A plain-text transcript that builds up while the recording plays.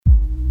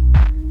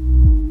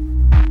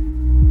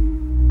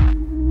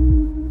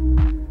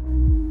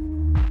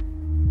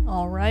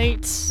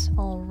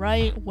All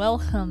right.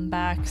 Welcome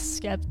back,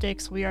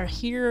 skeptics. We are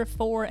here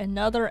for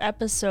another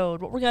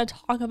episode. What we're going to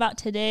talk about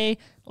today,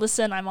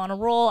 listen, I'm on a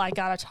roll. I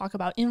got to talk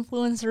about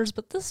influencers,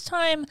 but this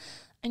time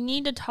I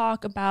need to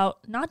talk about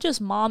not just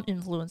mom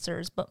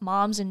influencers, but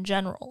moms in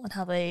general and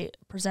how they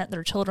present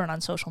their children on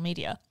social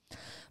media.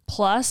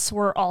 Plus,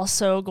 we're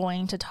also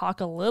going to talk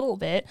a little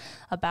bit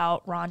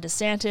about Ron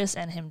DeSantis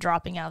and him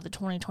dropping out of the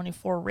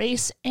 2024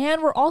 race.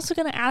 And we're also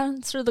going to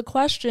answer the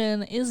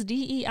question, is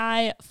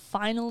DEI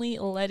finally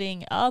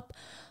letting up?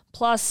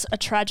 Plus, a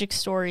tragic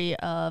story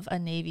of a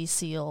Navy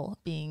SEAL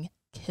being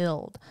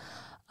killed.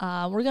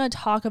 We're going to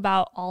talk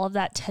about all of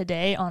that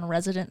today on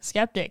Resident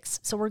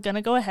Skeptics. So we're going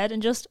to go ahead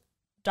and just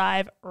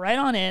dive right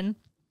on in.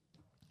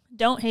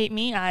 Don't hate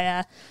me.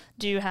 I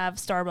do have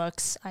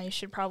Starbucks. I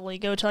should probably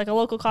go to like a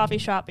local coffee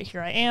shop, but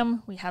here I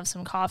am. We have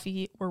some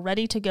coffee. We're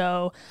ready to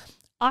go.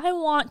 I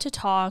want to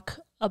talk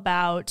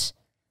about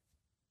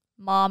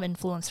mom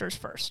influencers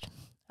first.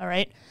 All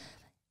right.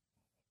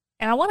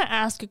 And I want to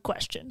ask a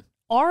question.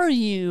 Are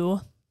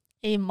you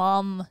a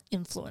mom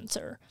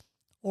influencer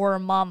or a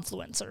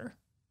momfluencer?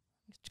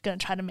 I'm going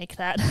to try to make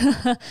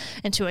that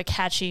into a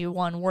catchy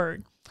one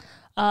word.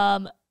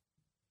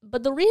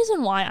 But the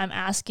reason why I'm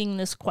asking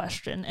this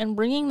question and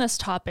bringing this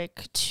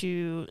topic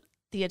to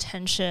the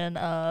attention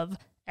of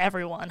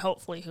everyone,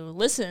 hopefully, who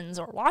listens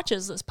or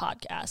watches this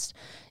podcast,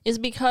 is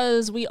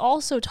because we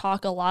also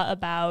talk a lot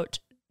about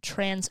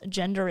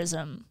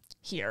transgenderism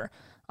here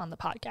on the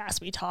podcast.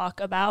 We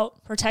talk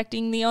about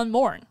protecting the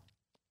unborn.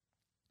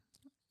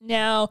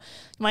 Now,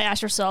 you might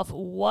ask yourself,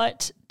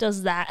 what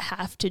does that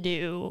have to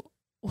do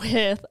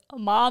with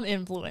mom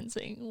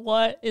influencing?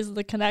 What is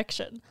the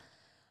connection?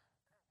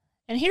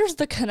 And here's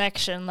the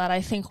connection that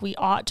I think we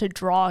ought to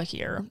draw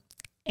here.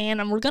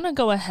 And we're going to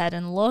go ahead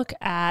and look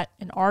at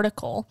an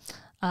article,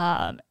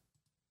 and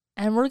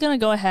we're going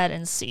to go ahead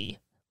and see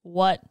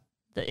what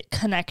the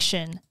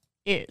connection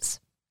is.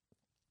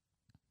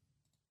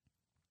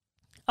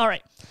 All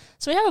right,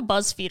 so we have a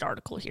BuzzFeed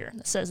article here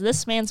that says,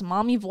 this man's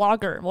mommy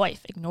vlogger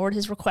wife ignored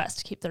his request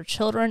to keep their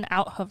children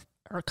out of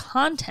her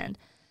content,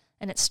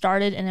 and it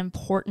started an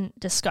important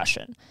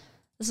discussion.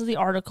 This is the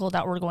article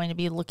that we're going to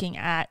be looking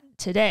at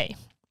today.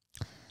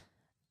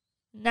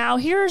 Now,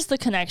 here's the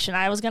connection.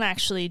 I was going to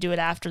actually do it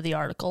after the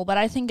article, but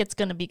I think it's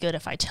going to be good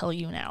if I tell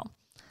you now.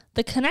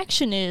 The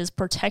connection is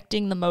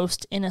protecting the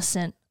most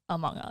innocent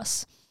among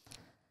us.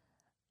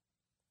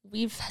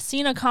 We've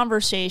seen a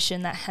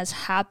conversation that has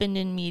happened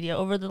in media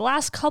over the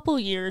last couple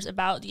years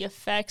about the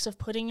effects of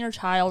putting your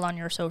child on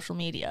your social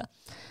media.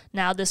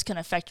 Now, this can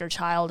affect your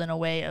child in a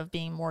way of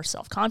being more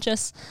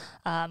self-conscious,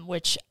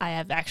 which I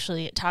have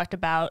actually talked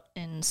about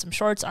in some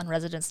shorts on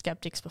Resident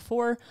Skeptics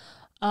before.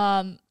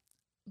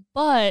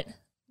 But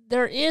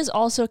there is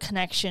also a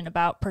connection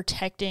about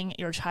protecting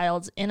your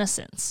child's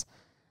innocence,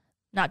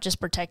 not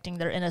just protecting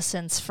their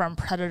innocence from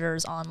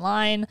predators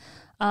online,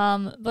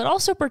 but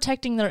also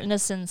protecting their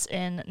innocence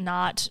in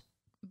not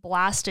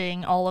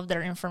blasting all of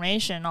their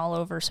information all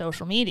over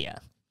social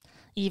media.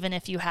 Even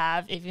if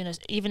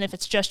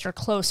it's just your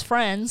close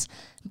friends.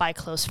 By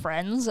close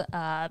friends,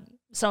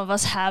 some of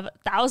us have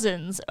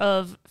thousands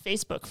of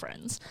Facebook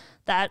friends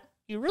that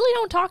you really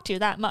don't talk to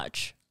that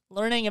much.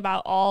 Learning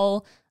about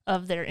all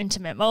of their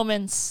intimate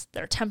moments,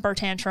 their temper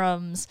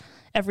tantrums,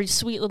 every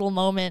sweet little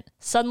moment,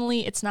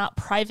 suddenly it's not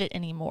private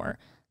anymore.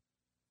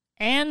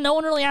 And no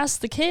one really asks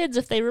the kids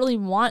if they really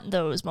want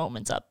those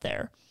moments up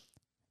there.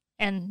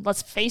 And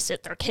let's face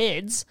it, they're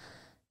kids,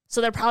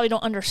 so they probably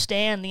don't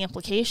understand the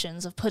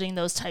implications of putting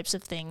those types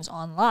of things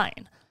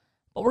online.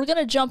 But we're going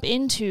to jump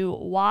into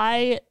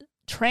why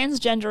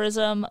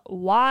transgenderism,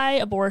 why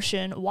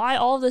abortion, why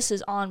all of this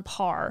is on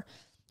par,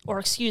 or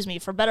excuse me,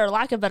 for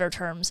lack of better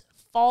terms,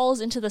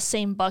 falls into the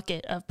same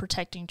bucket of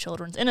protecting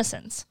children's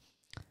innocence.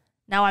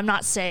 Now, I'm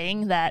not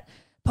saying that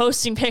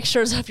posting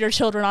pictures of your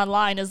children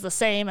online is the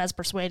same as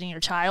persuading your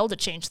child to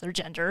change their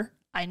gender.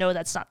 I know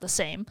that's not the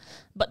same,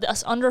 but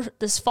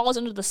this falls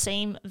under the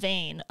same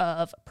vein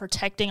of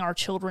protecting our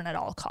children at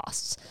all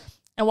costs.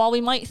 And while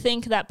we might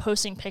think that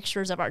posting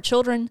pictures of our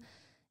children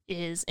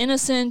is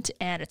innocent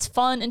and it's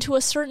fun, and to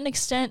a certain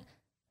extent,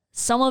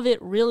 some of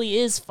it really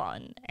is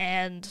fun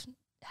and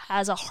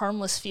has a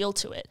harmless feel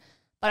to it.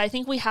 But I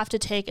think we have to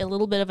take a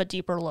little bit of a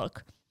deeper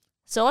look.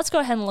 So let's go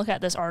ahead and look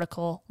at this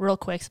article real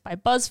quick by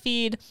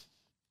BuzzFeed,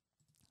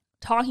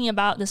 talking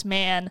about this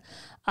man,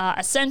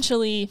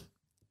 essentially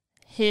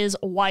his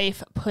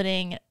wife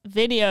putting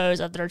videos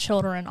of their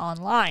children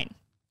online.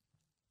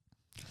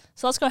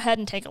 So let's go ahead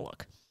and take a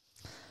look.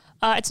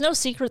 It's no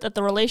secret that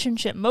the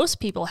relationship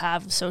most people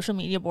have with social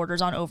media borders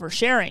on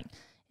oversharing.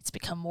 It's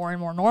become more and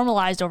more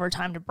normalized over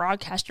time to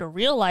broadcast your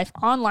real life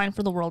online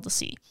for the world to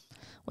see.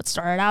 What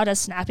started out as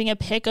snapping a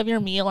pic of your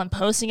meal and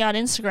posting out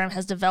Instagram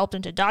has developed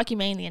into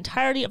documenting the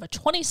entirety of a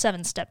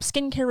 27-step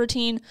skincare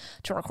routine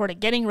to record a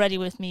getting ready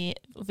with me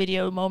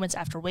video moments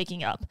after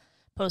waking up.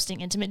 Posting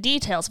intimate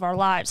details of our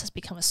lives has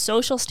become a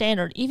social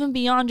standard even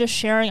beyond just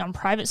sharing on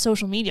private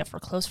social media for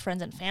close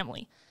friends and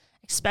family,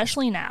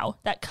 especially now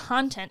that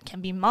content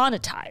can be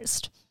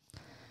monetized.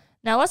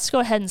 Now let's go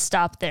ahead and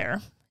stop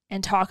there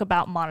and talk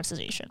about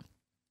monetization.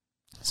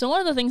 So one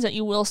of the things that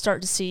you will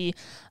start to see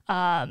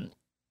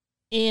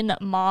in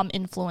mom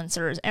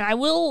influencers, and I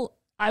will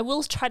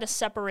try to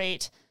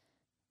separate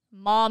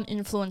mom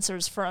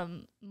influencers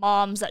from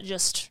moms that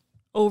just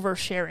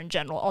overshare in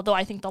general, although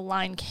I think the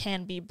line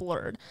can be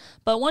blurred.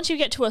 But once you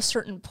get to a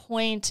certain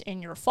point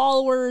in your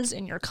followers,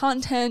 in your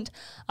content,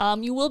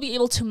 you will be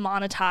able to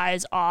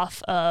monetize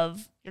off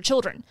of your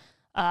children.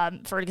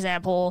 For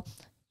example,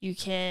 you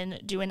can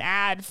do an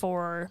ad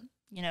for,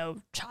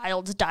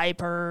 child's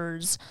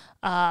diapers,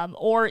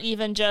 or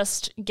even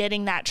just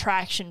getting that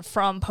traction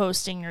from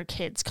posting your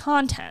kids'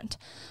 content.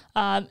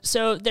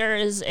 So there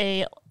is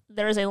a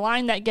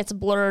line that gets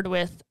blurred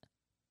with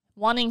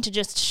wanting to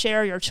just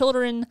share your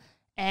children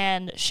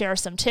and share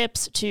some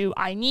tips to,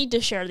 I need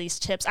to share these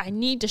tips, I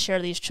need to share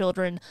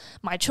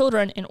my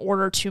children in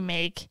order to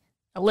make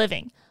a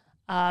living.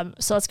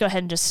 So let's go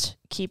ahead and just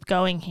keep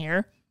going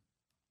here.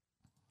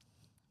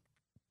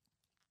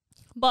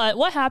 But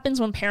what happens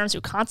when parents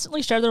who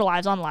constantly share their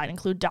lives online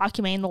include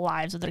documenting the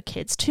lives of their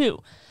kids too?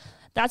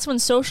 That's when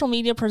social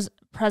media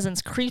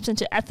presence creeps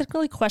into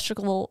ethically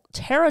questionable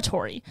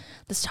territory.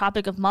 This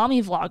topic of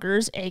mommy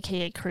vloggers,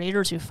 aka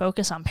creators who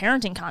focus on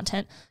parenting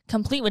content,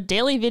 complete with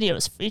daily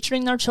videos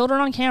featuring their children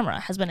on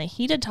camera, has been a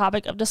heated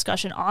topic of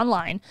discussion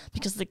online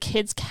because the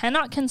kids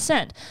cannot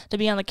consent to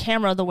be on the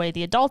camera the way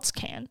the adults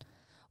can.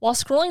 While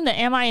scrolling the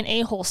Am I an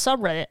A-hole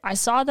subreddit, I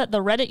saw that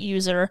the Reddit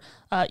user,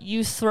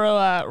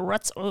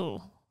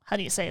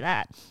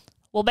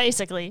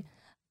 basically,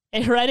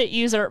 a Reddit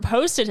user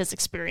posted his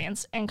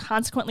experience and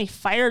consequently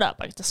fired up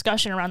a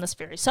discussion around this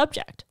very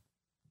subject.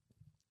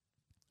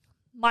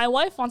 My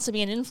wife wants to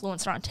be an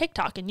influencer on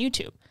TikTok and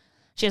YouTube.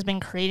 She has been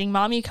creating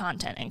mommy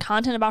content and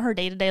content about her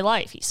day-to-day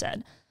life, he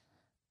said.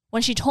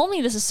 When she told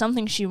me this is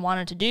something she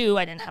wanted to do,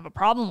 I didn't have a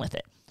problem with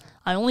it.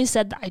 I only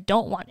said that I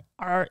don't want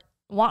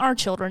our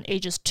children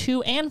ages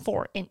 2 and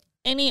 4 in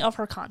any of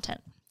her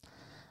content.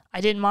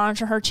 I didn't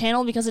monitor her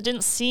channel because it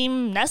didn't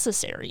seem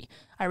necessary.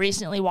 I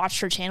recently watched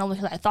her channel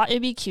because I thought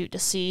it'd be cute to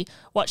see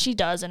what she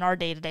does in our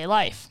day-to-day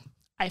life.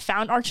 I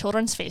found our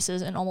children's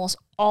faces in almost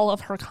all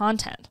of her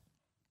content.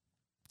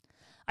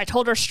 I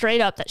told her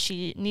straight up that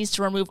she needs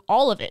to remove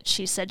all of it.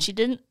 She said she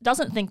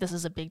doesn't think this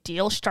is a big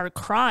deal. She started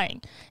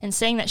crying and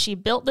saying that she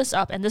built this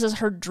up and this is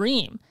her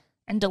dream,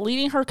 and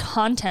deleting her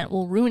content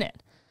will ruin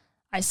it.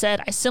 I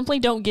said, I simply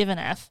don't give an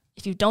F.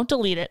 If you don't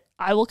delete it,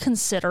 I will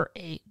consider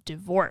a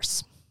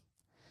divorce.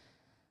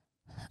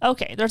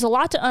 Okay, there's a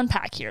lot to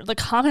unpack here. The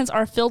comments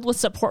are filled with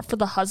support for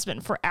the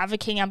husband for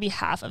advocating on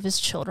behalf of his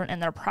children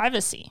and their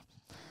privacy.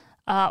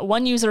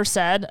 One user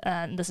said,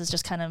 and this is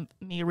just kind of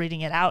me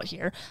reading it out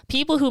here,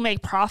 people who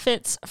make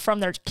profits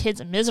from their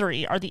kids'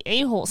 misery are the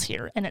a-holes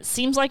here, and it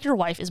seems like your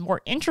wife is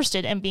more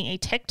interested in being a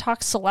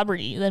TikTok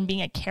celebrity than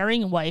being a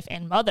caring wife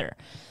and mother.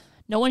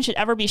 No one should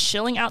ever be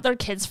shilling out their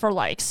kids for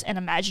likes and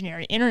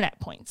imaginary internet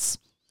points.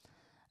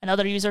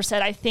 Another user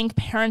said, I think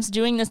parents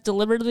doing this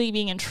deliberately,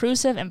 being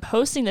intrusive and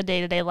posting the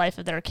day-to-day life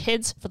of their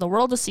kids for the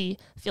world to see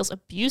feels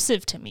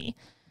abusive to me.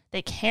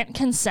 They can't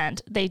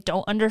consent. They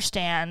don't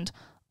understand,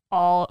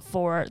 all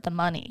for the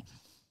money.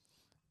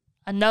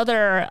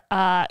 Another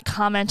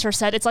commenter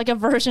said, it's like a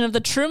version of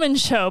The Truman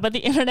Show, but the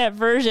internet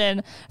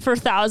version for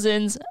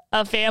thousands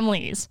of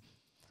families.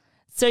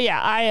 So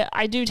yeah,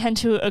 I do tend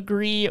to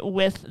agree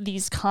with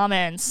these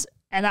comments.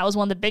 And that was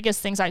one of the biggest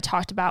things I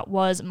talked about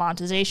was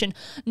monetization.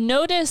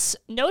 Notice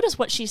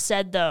what she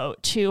said, though,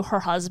 to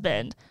her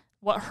husband,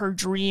 what her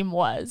dream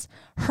was.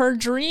 Her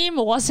dream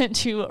wasn't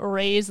to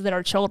raise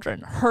their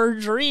children. Her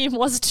dream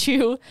was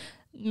to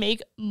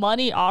make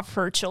money off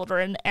her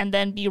children and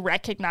then be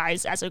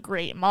recognized as a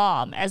great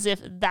mom, as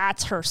if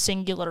that's her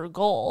singular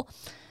goal.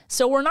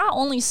 So we're not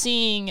only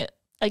seeing,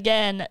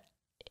 again,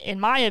 in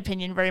my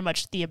opinion, very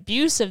much the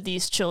abuse of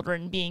these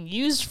children being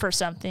used for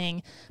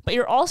something, but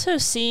you're also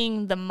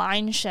seeing the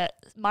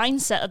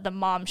mindset of the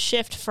mom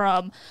shift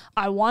from,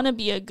 I want to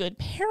be a good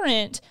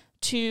parent,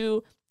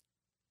 to,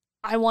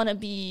 I want to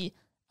be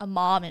a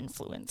mom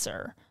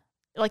influencer.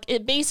 Like,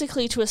 it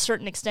basically, to a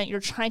certain extent, you're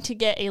trying to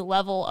get a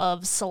level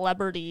of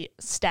celebrity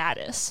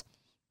status.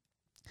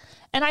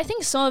 And I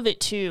think some of it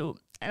too,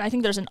 and I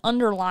think there's an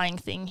underlying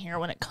thing here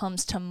when it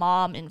comes to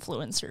mom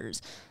influencers,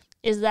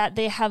 is that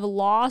they have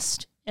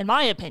lost, in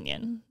my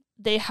opinion,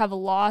 they have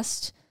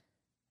lost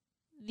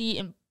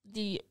the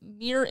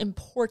mere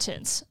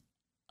importance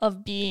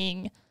of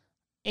being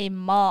a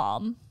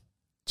mom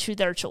to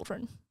their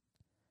children.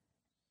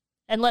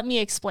 And let me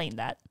explain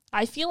that.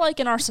 I feel like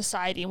in our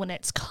society, when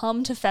it's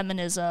come to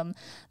feminism,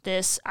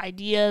 this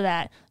idea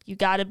that you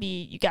gotta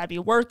be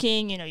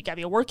working, you gotta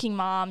be a working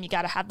mom, you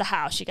gotta have the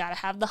house, you gotta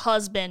have the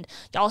husband,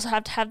 you also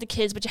have to have the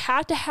kids, but you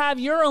have to have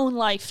your own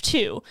life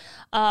too.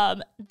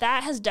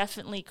 That has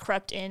definitely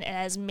crept in and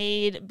has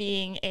made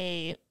being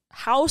a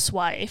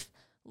housewife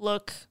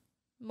look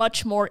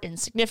much more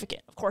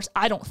insignificant. Of course,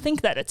 I don't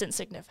think that it's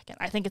insignificant.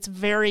 I think it's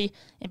very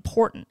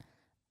important.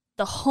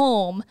 The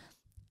home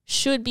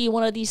should be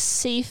one of the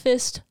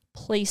safest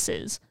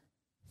places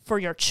for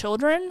your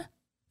children,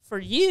 for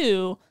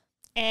you,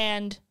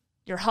 and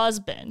your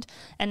husband.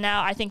 And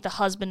now I think the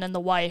husband and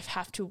the wife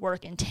have to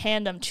work in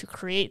tandem to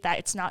create that.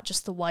 It's not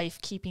just the wife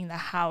keeping the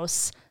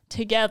house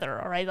together,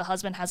 all right? The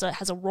husband has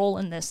a role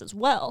in this as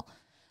well.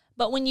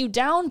 But when you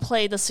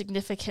downplay the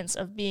significance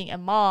of being a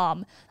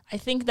mom, I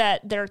think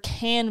that there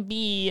can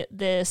be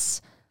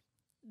this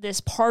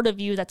part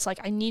of you that's like,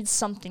 I need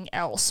something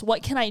else.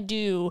 What can I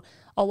do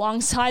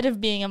alongside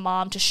of being a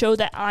mom to show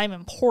that I'm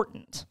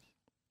important?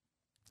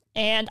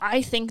 And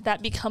I think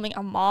that becoming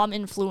a mom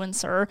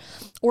influencer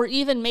or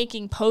even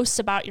making posts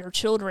about your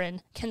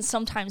children can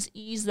sometimes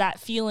ease that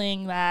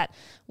feeling that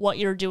what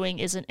you're doing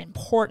isn't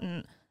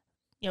important,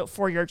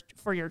 for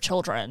your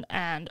children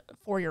and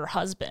for your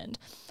husband.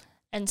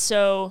 And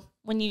so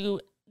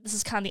this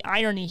is kind of the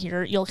irony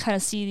here, you'll kind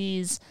of see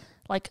these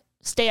like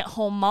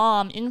stay-at-home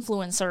mom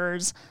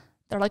influencers.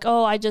 They're like,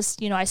 oh, I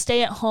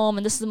stay at home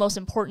and this is the most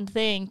important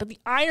thing. But the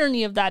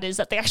irony of that is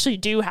that they actually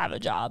do have a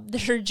job.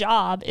 Their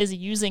job is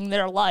using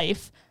their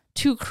life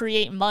to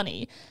create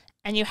money.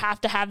 And you have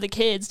to have the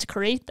kids to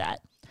create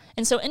that.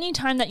 And so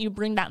anytime that you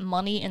bring that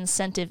money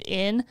incentive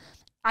in,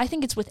 I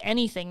think it's with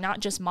anything, not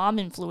just mom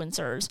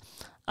influencers.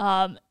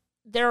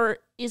 There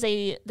is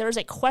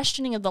a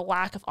questioning of the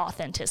lack of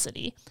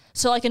authenticity.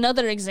 So like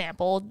another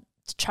example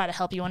to try to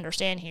help you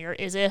understand here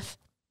is if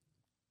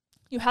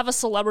you have a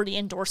celebrity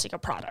endorsing a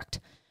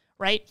product,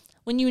 right?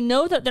 When you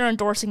know that they're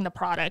endorsing the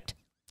product,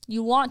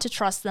 you want to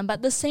trust them, but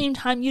at the same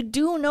time, you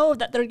do know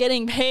that they're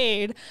getting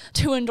paid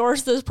to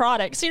endorse this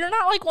product. So you're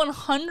not like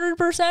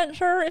 100%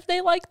 sure if they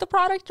like the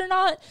product or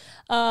not,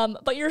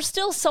 but you're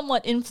still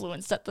somewhat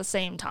influenced at the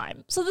same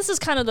time. So this is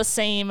kind of the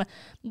same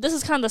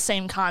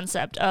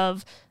concept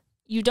of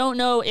you don't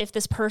know if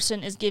this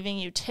person is giving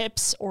you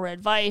tips or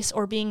advice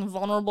or being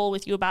vulnerable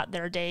with you about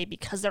their day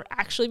because they're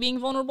actually being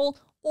vulnerable,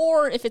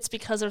 or if it's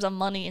because there's a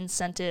money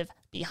incentive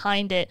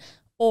behind it,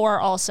 or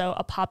also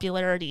a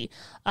popularity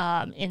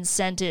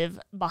incentive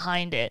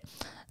behind it.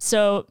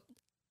 So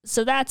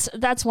that's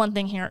one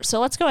thing here. So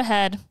let's go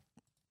ahead,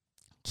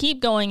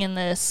 keep going in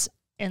this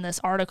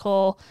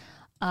article.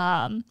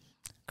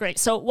 Great.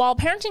 So while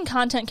parenting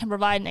content can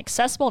provide an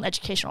accessible and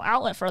educational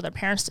outlet for other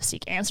parents to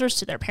seek answers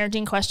to their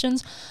parenting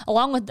questions,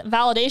 along with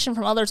validation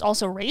from others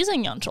also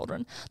raising young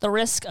children, the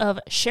risk of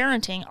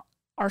sharenting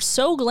are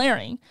so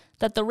glaring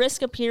that the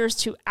risk appears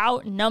to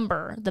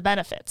outnumber the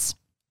benefits.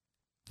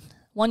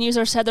 One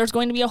user said there's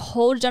going to be a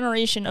whole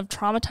generation of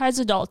traumatized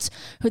adults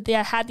who they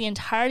had the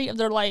entirety of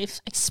their life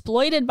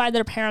exploited by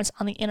their parents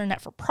on the internet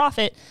for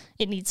profit.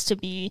 It needs to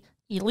be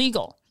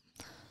illegal.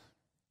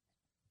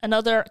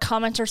 Another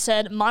commenter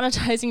said,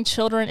 monetizing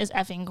children is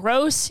effing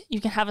gross. You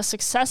can have a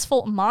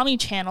successful mommy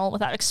channel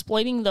without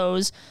exploiting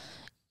those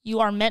you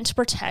are meant to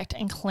protect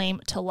and claim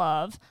to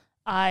love.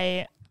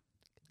 I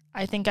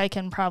think I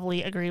can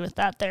probably agree with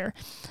that there.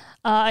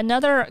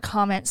 Another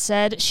comment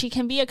said, she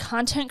can be a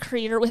content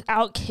creator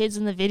without kids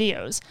in the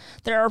videos.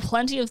 There are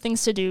plenty of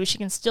things to do. She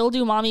can still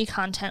do mommy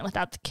content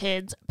without the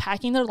kids,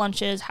 packing their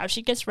lunches, how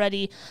she gets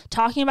ready,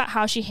 talking about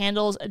how she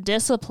handles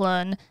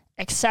discipline,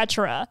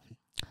 etc.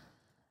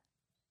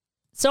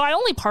 So I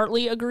only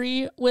partly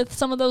agree with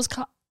some of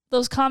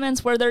those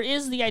comments where there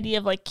is the idea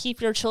of like keep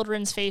your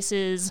children's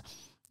faces,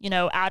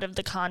 out of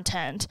the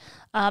content.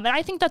 And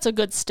I think that's a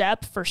good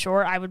step for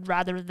sure. I'd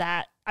rather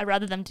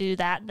them do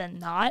that than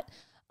not.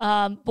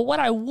 But what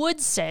I would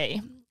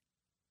say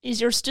is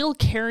you're still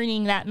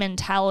carrying that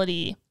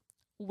mentality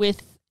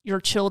with your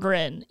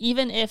children,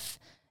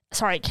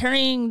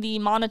 carrying the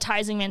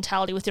monetizing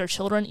mentality with your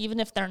children, even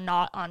if they're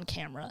not on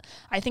camera.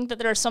 I think that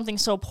there's something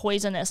so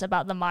poisonous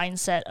about the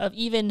mindset of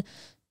even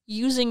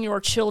using your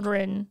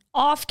children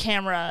off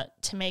camera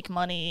to make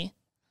money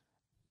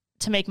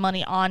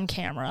on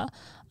camera.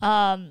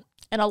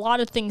 And a lot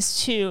of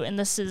things too, and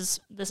this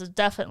is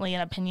definitely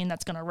an opinion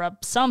that's going to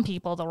rub some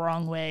people the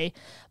wrong way,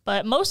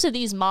 but most of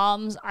these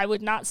moms, I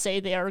would not say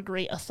they are a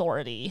great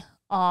authority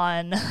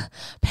on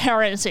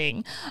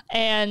parenting.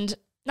 And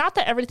not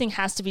that everything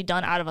has to be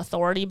done out of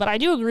authority, but I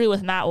do agree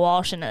with Matt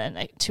Walsh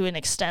to an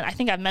extent. I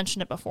think I've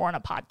mentioned it before on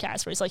a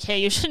podcast where he's like, hey,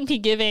 you shouldn't be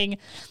giving,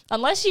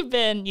 unless you've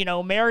been,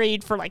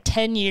 married for like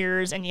 10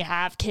 years and you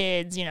have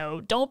kids,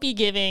 don't be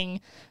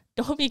giving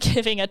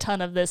a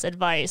ton of this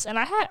advice. And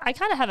I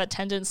kind of have a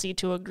tendency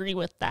to agree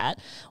with that,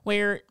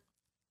 where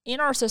in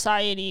our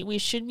society, we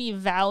should be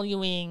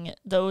valuing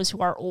those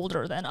who are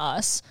older than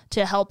us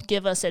to help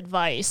give us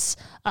advice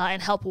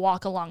and help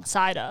walk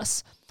alongside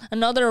us.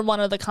 Another one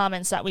of the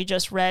comments that we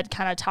just read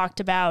kind of talked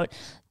about,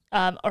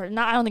 I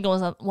don't think it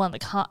was one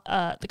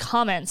of the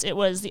comments, it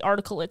was the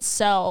article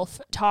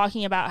itself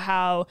talking about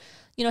how,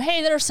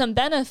 hey, there are some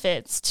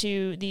benefits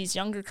to these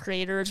younger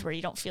creators where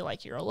you don't feel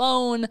like you're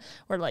alone,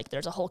 where like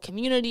there's a whole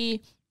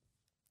community.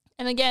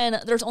 And again,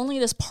 there's only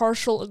this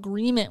partial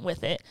agreement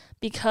with it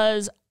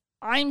because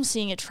I'm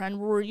seeing a trend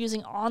where we're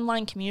using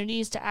online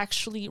communities to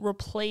actually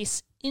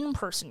replace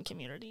in-person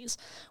communities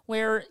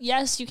where,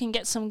 yes, you can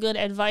get some good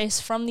advice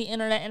from the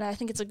internet, and I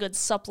think it's a good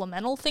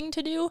supplemental thing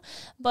to do,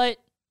 but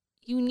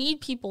you need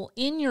people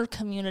in your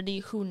community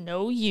who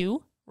know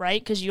you,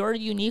 right? Because you're a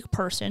unique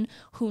person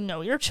who know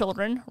your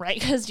children, right?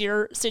 Because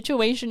your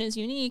situation is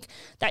unique,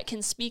 that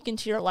can speak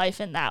into your life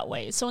in that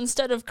way. So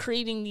instead of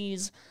creating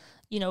these,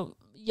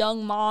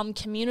 young mom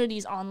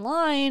communities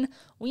online,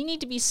 we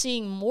need to be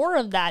seeing more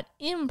of that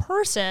in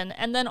person,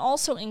 and then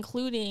also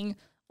including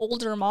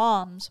older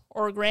moms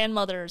or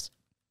grandmothers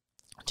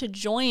to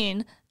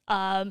join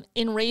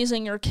in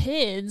raising your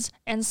kids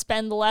and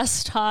spend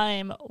less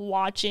time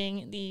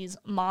watching these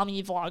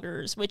mommy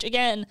vloggers, which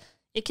again,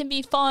 it can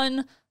be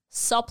fun,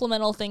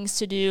 supplemental things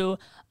to do,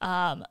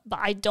 but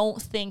I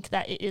don't think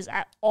that it is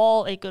at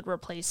all a good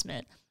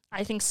replacement.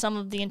 I think some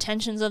of the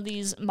intentions of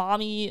these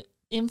mommy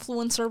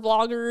influencer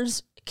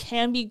vloggers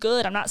can be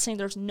good. I'm not saying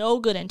there's no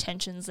good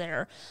intentions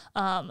there,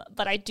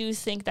 but I do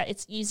think that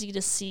it's easy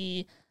to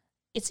see.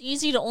 It's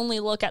easy to only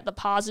look at the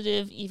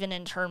positive, even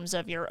in terms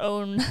of your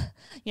own,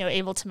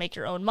 able to make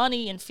your own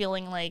money and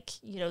feeling like,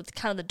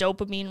 kind of the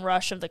dopamine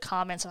rush of the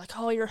comments, like,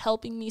 oh, you're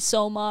helping me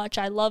so much.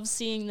 I love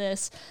seeing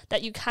this,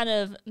 that you kind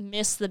of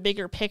miss the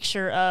bigger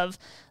picture of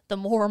the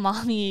more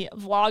mommy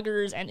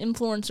vloggers and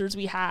influencers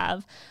we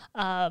have.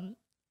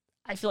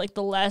 I feel like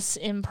the less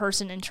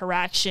in-person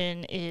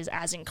interaction is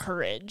as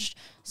encouraged.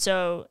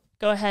 So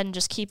go ahead and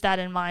just keep that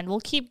in mind. We'll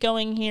keep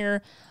going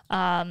here.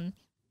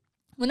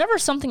 Whenever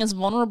something as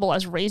vulnerable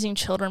as raising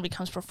children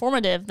becomes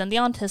performative, then the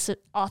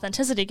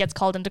authenticity gets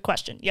called into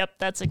question. Yep,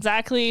 that's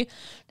exactly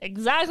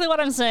what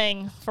I'm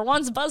saying. For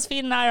once, BuzzFeed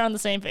and I are on the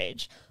same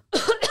page.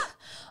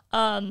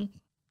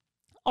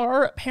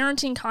 Are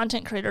parenting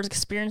content creators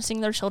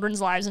experiencing their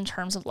children's lives in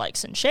terms of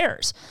likes and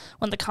shares?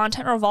 When the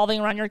content revolving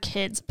around your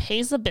kids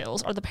pays the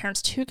bills, are the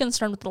parents too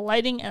concerned with the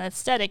lighting and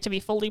aesthetic to be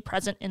fully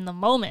present in the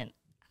moment?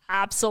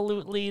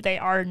 Absolutely, they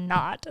are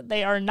not.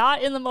 They are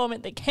not in the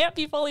moment. They can't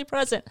be fully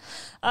present.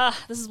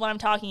 This is what I'm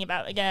talking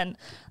about. Again,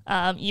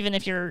 even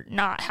if you're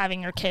not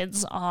having your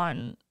kids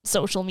on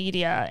social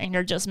media and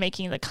you're just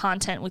making the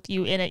content with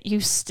you in it, you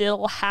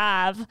still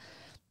have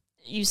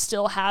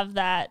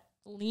that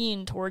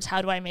lean towards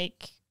how do I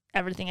make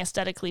everything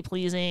aesthetically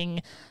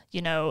pleasing,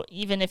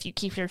 even if you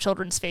keep your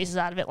children's faces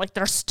out of it, like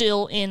they're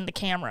still in the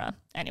camera.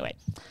 Anyway,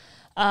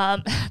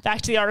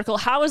 back to the article.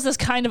 How is this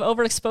kind of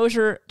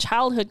overexposure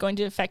childhood going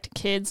to affect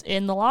kids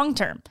in the long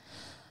term?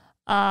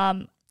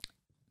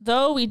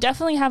 Though we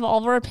definitely have all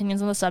of our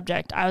opinions on the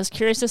subject, I was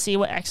curious to see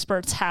what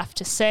experts have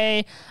to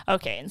say.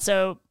 Okay, and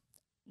so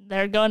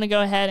they're going to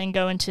go ahead and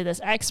go into this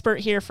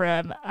expert here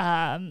from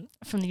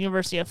the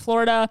University of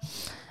Florida,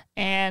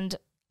 and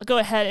I'll go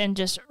ahead and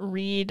just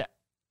read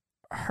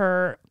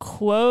her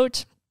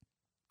quote.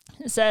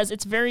 It says,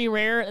 it's very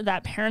rare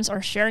that parents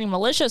are sharing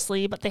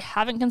maliciously, but they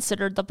haven't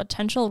considered the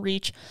potential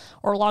reach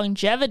or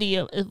longevity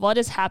of what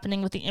is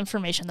happening with the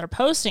information they're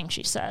posting,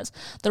 she says.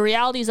 The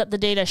reality is that the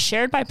data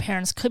shared by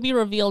parents could be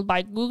revealed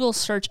by Google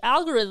search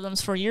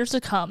algorithms for years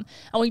to come,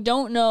 and we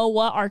don't know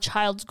what our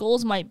child's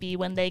goals might be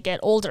when they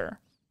get older.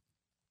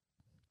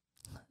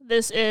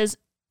 This is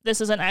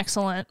an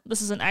excellent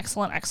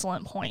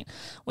point,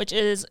 which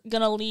is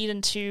going to lead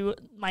into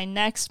my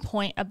next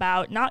point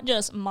about not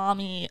just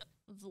mommy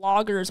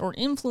vloggers or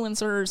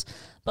influencers,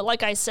 but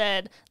like I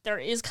said, there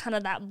is kind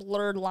of that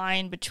blurred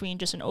line between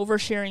just an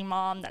oversharing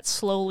mom that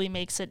slowly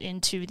makes it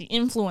into the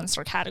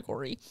influencer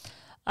category.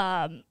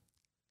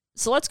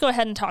 So let's go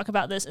ahead and talk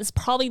about this. It's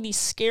probably the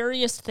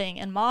scariest thing.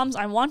 And moms,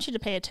 I want you to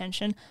pay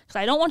attention because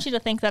I don't want you to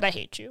think that I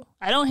hate you.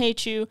 I don't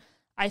hate you.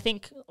 I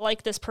think,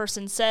 like this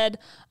person said,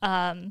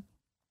 I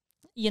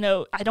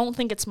don't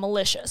think it's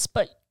malicious,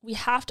 but we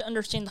have to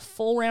understand the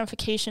full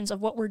ramifications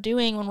of what we're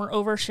doing when we're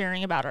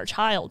oversharing about our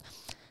child.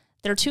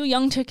 They're too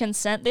young to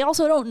consent. They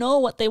also don't know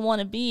what they want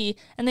to be,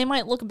 and they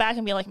might look back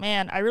and be like,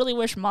 man, I really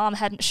wish mom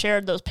hadn't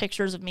shared those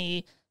pictures of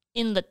me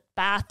in the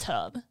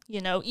bathtub.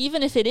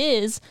 Even if it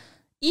is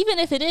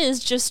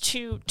just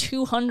to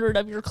 200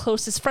 of your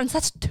closest friends,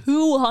 that's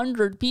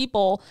 200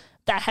 people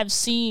that have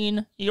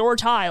seen your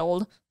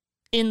child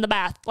in the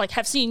bath, like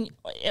have seen,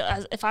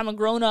 if I'm a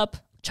grown-up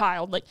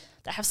child, like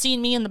that have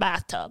seen me in the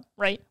bathtub,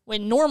 right?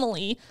 When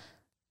normally,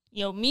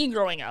 me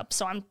growing up,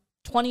 so I'm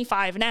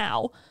 25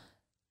 now,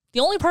 the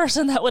only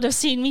person that would have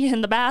seen me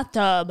in the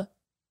bathtub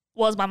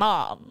was my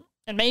mom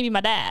and maybe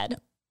my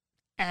dad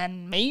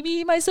and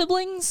maybe my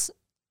siblings.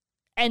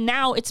 And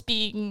now it's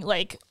being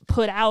like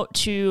put out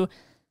to,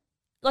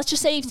 let's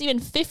just say it's even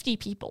 50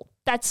 people.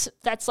 That's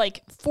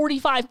like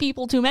 45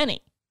 people too many,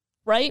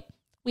 right?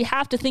 We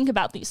have to think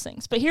about these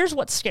things. But here's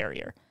what's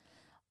scarier.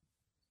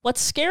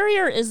 What's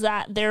scarier is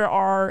that there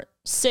are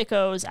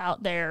sickos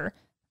out there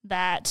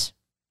that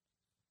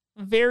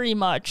very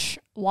much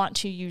want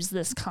to use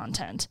this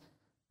content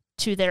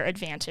to their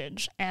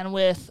advantage. And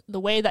with the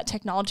way that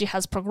technology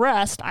has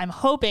progressed, I'm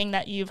hoping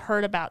that you've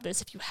heard about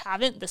this. If you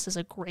haven't, this is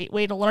a great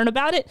way to learn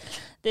about it.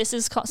 This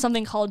is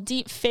something called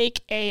deepfake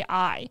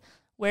AI,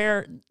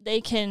 where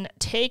they can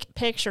take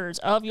pictures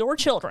of your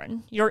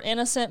children, your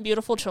innocent,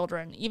 beautiful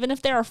children, even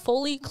if they are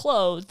fully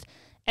clothed,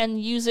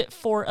 and use it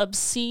for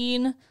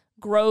obscene,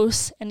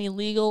 gross, and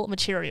illegal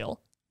material,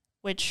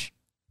 which,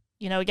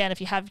 again, if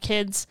you have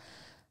kids,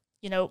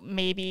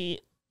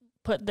 maybe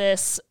put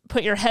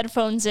your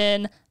headphones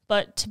in,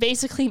 but to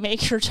basically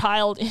make your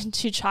child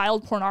into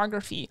child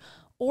pornography.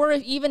 Or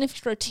even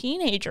if you're a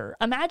teenager,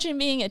 imagine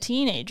being a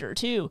teenager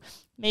too.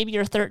 Maybe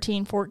you're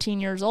 13,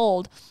 14 years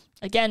old.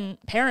 Again,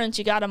 parents,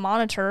 you got to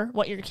monitor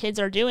what your kids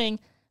are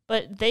doing,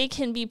 but they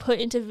can be put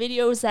into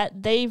videos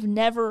that they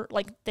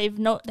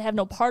have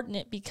no part in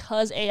it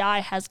because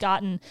AI has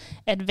gotten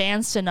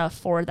advanced enough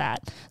for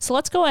that. So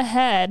let's go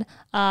ahead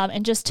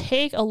and just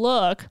take a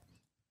look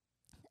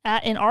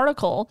at an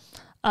article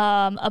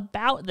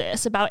about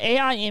this, about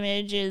AI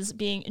images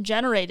being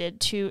generated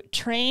to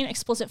train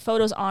explicit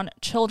photos on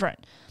children.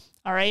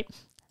 All right.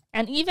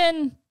 And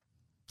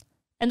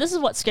this is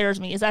what scares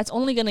me, is that it's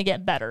only going to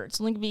get better. It's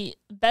only going to be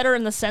better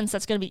in the sense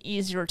that's going to be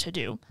easier to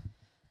do.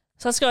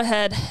 So let's go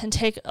ahead and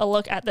take a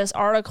look at this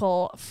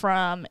article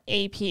from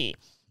AP.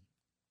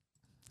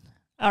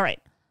 All right.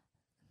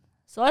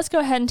 So let's go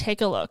ahead and take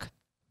a look.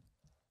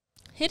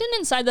 Hidden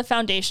inside the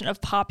foundation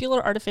of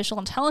popular artificial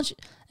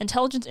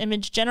intelligence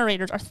image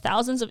generators are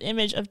thousands of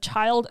images of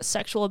child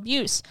sexual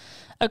abuse,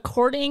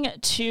 according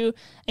to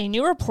a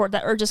new report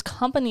that urges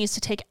companies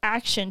to take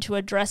action to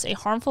address a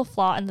harmful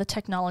flaw in the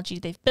technology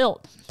they've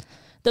built.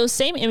 Those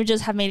same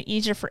images have made it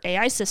easier for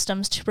AI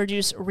systems to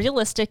produce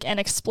realistic and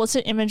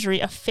explicit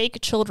imagery of fake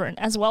children,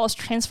 as well as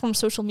transform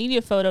social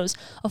media photos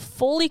of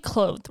fully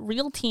clothed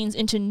real teens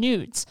into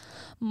nudes,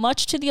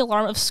 much to the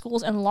alarm of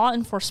schools and law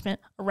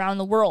enforcement around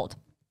the world.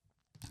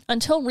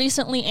 Until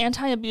recently,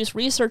 anti-abuse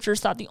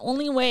researchers thought the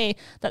only way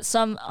that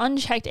some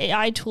unchecked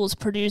AI tools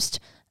produced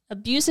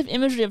abusive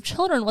imagery of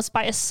children was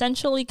by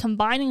essentially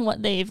combining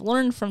what they've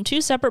learned from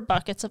two separate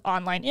buckets of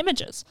online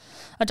images: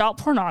 adult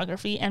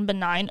pornography and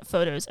benign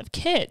photos of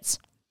kids.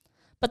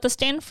 But the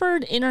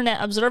Stanford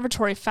Internet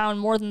Observatory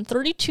found more than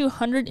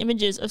 3,200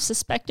 images of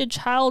suspected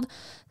child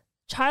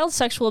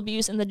sexual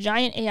abuse in the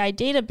giant AI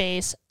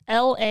database,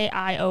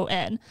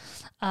 LAION.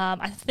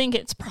 I think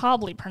it's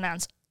probably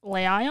pronounced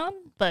LAION,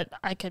 but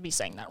I could be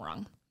saying that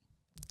wrong.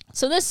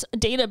 So this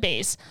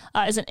database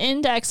is an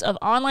index of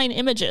online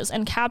images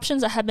and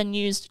captions that have been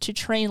used to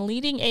train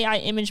leading AI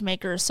image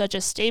makers such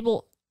as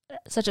Stable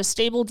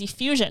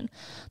Diffusion.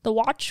 The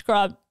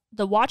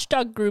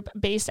watchdog group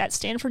based at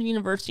Stanford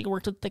University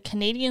worked with the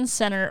Canadian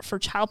Centre for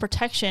Child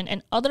Protection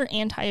and other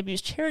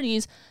anti-abuse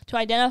charities to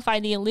identify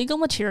the illegal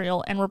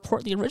material and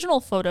report the original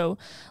photo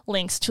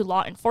links to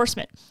law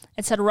enforcement.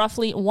 It said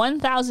roughly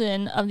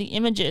 1,000 of the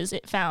images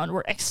it found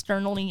were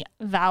externally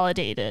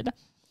validated.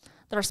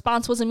 The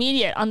response was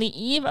immediate. On the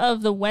eve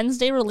of the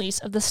Wednesday release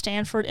of the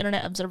Stanford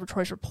Internet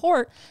Observatory's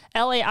report,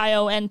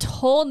 LAION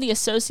told the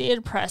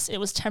Associated Press it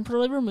was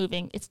temporarily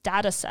removing its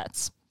data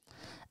sets.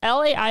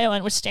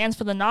 LAION, which stands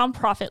for the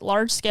nonprofit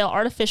Large-Scale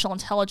Artificial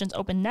Intelligence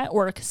Open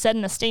Network, said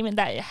in a statement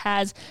that it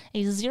has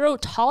a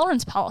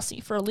zero-tolerance policy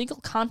for illegal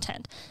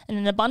content. In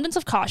an abundance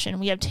of caution,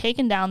 we have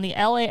taken down the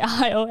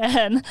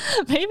LAION.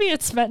 Maybe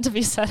it's meant to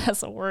be said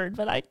as a word,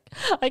 but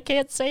I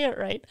can't say it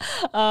right.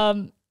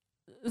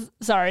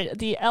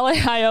 The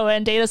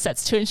LAION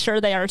datasets to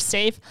ensure they are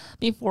safe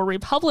before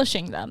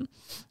republishing them.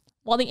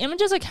 While the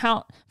images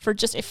account for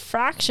just a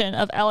fraction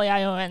of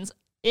LAION's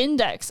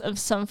index of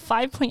some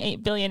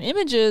 5.8 billion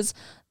images,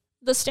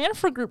 the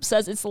Stanford group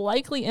says it's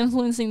likely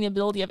influencing the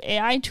ability of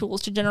AI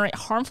tools to generate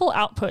harmful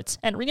outputs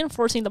and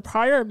reinforcing the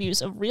prior abuse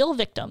of real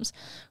victims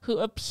who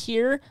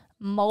appear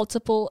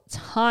multiple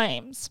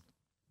times.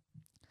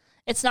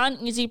 It's not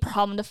an easy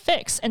problem to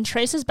fix and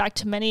traces back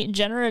to many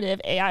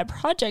generative AI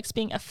projects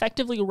being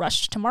effectively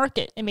rushed to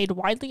market and made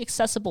widely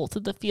accessible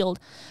to the field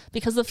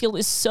because the field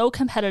is so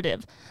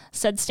competitive,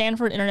 said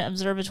Stanford Internet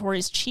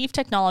Observatory's chief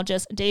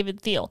technologist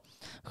David Thiel,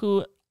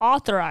 who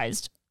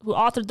authored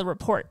the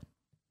report.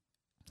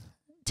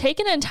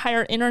 Taking an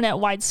entire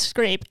internet-wide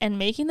scrape and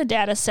making the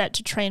data set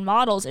to train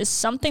models is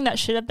something that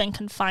should have been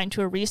confined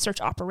to a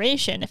research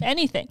operation, if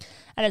anything,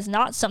 and is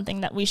not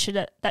something that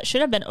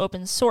should have been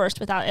open sourced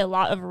without a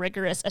lot of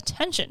rigorous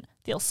attention,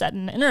 Thiel said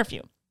in an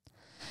interview.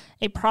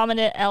 A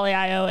prominent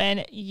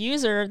LAION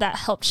user that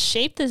helped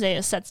shape the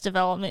dataset's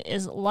development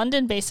is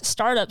London-based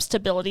startup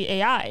Stability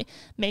AI,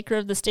 maker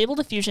of the Stable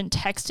Diffusion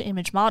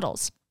text-to-image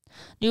models.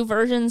 New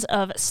versions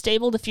of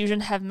Stable Diffusion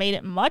have made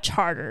it much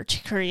harder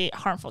to create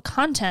harmful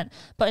content,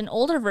 but an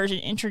older version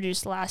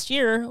introduced last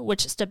year,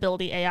 which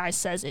Stability AI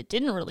says it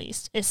didn't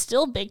release, is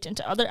still baked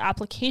into other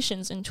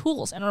applications and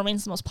tools and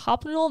remains the most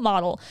popular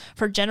model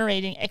for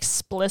generating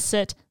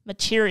explicit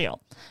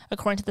material,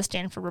 according to the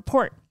Stanford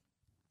report.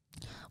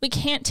 We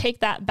can't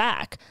take that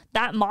back.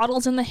 That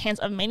model's in the hands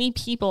of many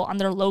people on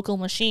their local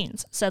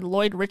machines, said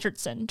Lloyd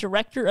Richardson,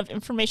 Director of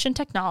Information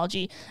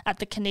Technology at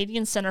the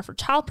Canadian Centre for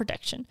Child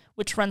Protection,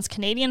 which runs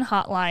Canadian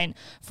hotline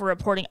for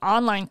reporting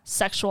online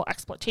sexual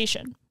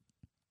exploitation.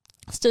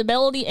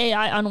 Stability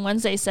AI on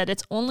Wednesday said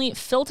it's only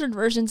filtered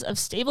versions of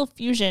Stable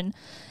Diffusion,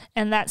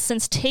 and that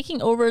since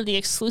taking over the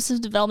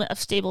exclusive development of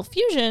Stable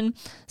Diffusion,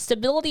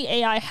 Stability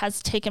AI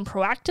has taken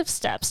proactive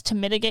steps to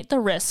mitigate the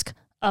risk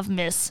of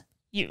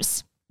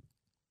misuse.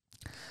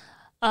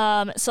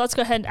 So let's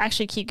go ahead and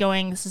actually keep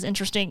going. This is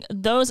interesting.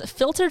 Those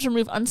filters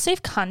remove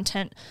unsafe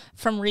content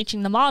from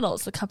reaching the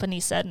models, the company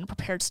said in a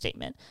prepared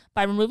statement.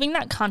 By removing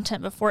that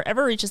content before it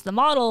ever reaches the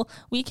model,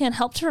 we can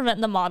help to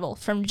prevent the model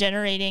from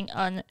generating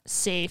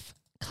unsafe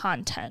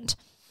content.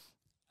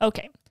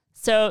 Okay,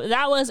 so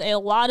that was a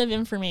lot of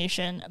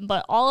information,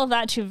 but all of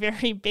that to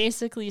very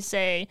basically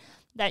say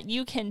that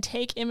you can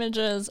take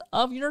images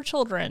of your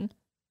children,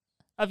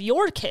 of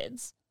your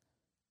kids,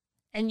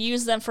 and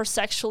use them for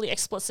sexually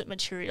explicit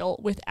material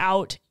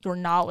without your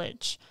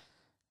knowledge.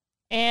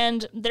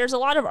 And there's a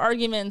lot of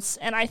arguments,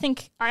 and I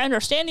think I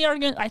understand the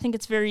argument. I think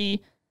it's very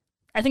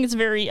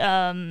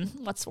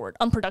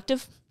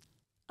unproductive,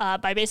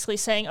 by basically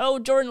saying, oh,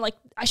 Jordan, like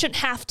I shouldn't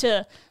have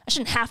to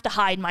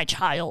hide my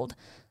child.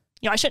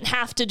 You know, I shouldn't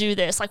have to do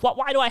this. Like,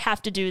 why do I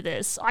have to do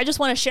this? I just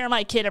want to share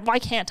my kid. Why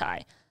can't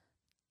I?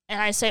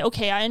 And I say,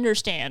 okay, I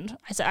understand.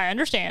 I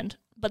understand.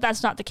 But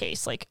that's not the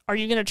case. Like, are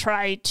you going to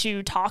try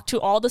to talk to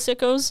all the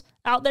sickos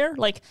out there?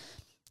 Like,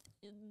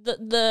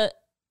 the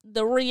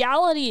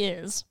reality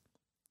is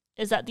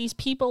that these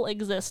people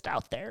exist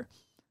out there.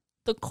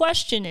 The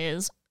question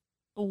is,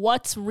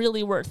 what's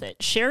really worth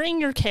it?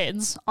 Sharing your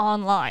kids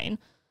online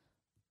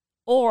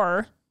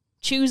or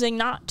choosing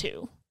not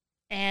to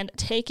and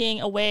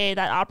taking away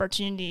that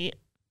opportunity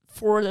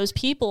for those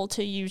people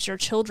to use your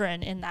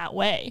children in that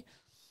way?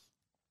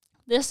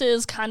 This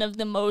is kind of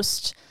the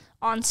most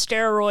on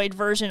steroid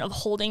version of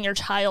holding your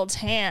child's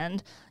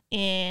hand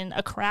in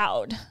a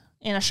crowd,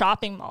 in a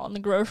shopping mall, in the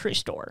grocery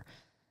store.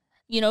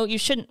 You know, you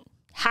shouldn't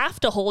have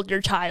to hold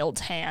your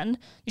child's hand.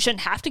 You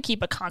shouldn't have to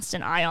keep a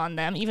constant eye on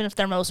them, even if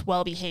they're most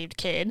well-behaved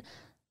kid.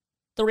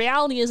 The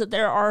reality is that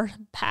there are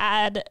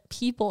bad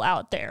people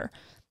out there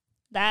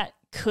that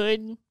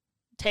could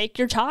take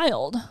your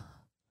child.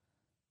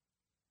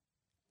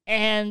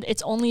 And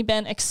it's only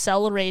been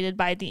accelerated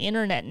by the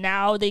internet.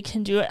 Now they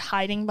can do it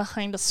hiding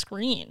behind a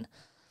screen.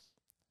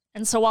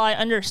 And so while I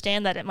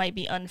understand that it might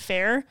be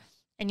unfair,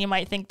 and you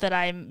might think that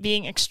I'm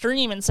being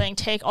extreme and saying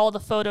take all the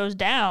photos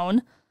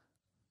down,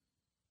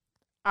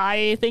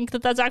 I think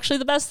that that's actually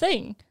the best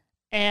thing.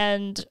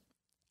 And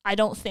I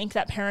don't think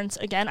that parents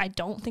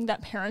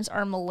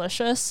are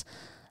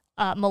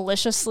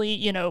maliciously,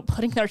 you know,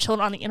 putting their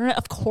children on the internet.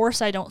 Of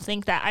course, I don't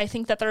think that. I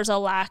think that there's a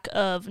lack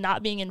of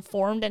not being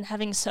informed and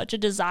having such a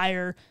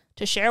desire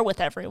to share with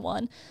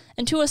everyone.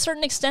 And to a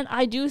certain extent,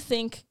 I do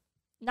think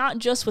not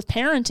just with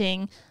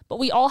parenting, but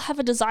we all have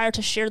a desire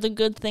to share the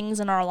good things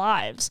in our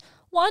lives.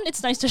 One,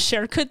 it's nice to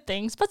share good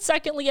things, but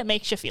secondly, it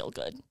makes you feel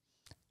good.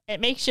 And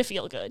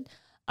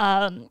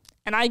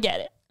I get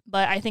it,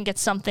 but I think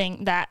it's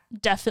something that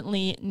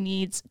definitely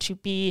needs to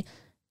be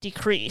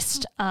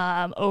decreased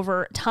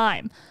over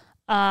time.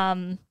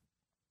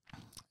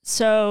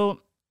 So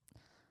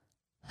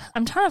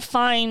I'm trying to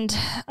find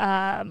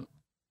an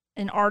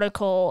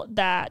article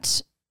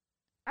that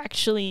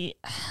actually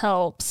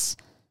helps,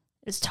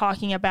 is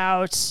talking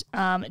about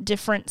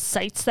different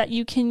sites that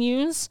you can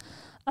use.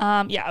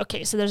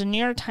 So there's a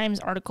New York Times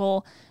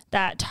article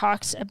that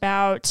talks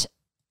about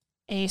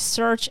a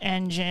search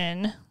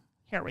engine.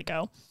 Here we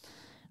go.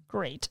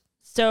 Great.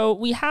 So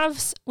we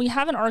have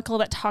an article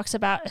that talks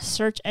about a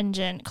search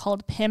engine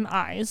called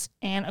PimEyes,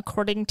 and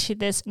according to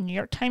this New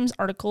York Times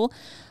article,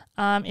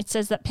 it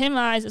says that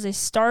PimEyes is a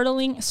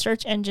startling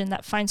search engine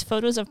that finds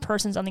photos of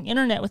persons on the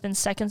internet within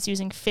seconds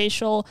using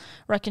facial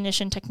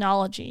recognition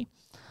technology.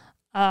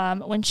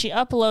 When she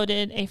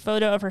uploaded a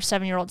photo of her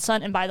 7-year-old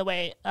son, and by the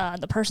way,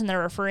 the person they're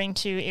referring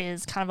to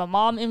is kind of a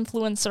mom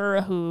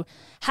influencer who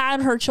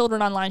had her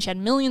children online. She had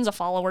millions of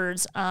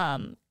followers,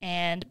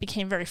 and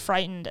became very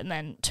frightened and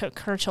then took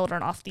her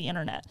children off the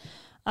internet.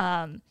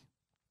 So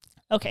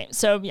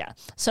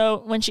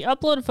when she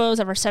uploaded photos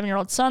of her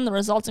 7-year-old son, the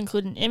results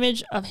include an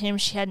image of him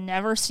she had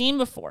never seen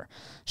before.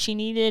 She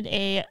needed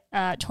a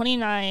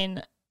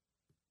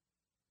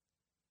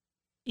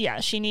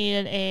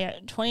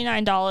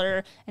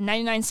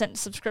 $29.99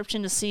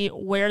 subscription to see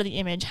where the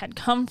image had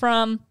come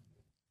from.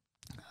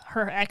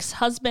 Her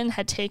ex-husband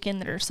had taken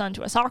their son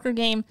to a soccer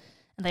game,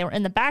 and they were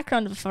in the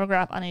background of a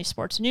photograph on a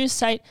sports news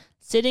site.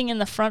 Sitting in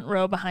the front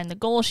row behind the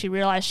goal, she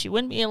realized she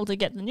wouldn't be able to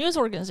get the news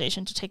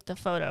organization to take the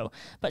photo,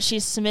 but she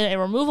submitted a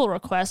removal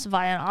request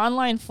via an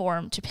online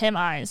form to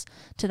PimEyes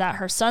to that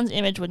her son's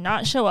image would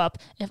not show up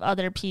if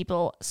other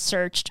people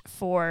searched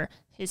for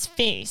his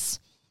face.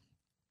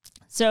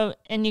 So,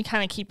 and you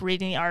kind of keep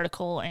reading the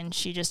article, and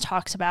she just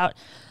talks about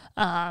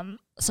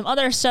some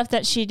other stuff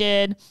that she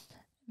did.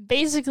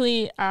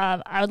 Basically,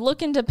 I would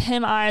look into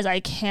PimEyes. I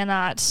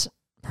cannot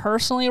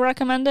personally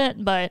recommend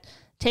it, but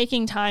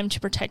taking time to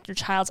protect your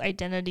child's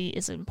identity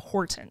is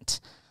important,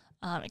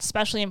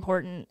 especially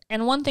important.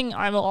 And one thing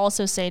I will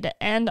also say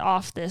to end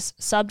off this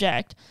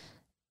subject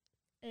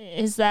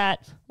is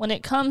that when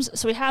it comes,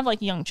 so we have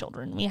like young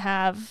children. We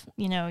have,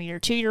 your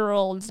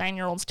 2-year-olds,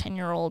 9-year-olds,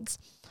 10-year-olds.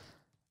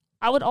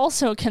 I would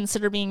also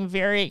consider being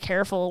very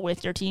careful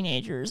with your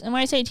teenagers. And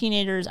when I say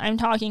teenagers, I'm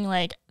talking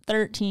like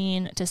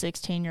 13 to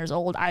 16 years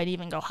old. I'd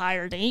even go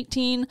higher to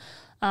 18.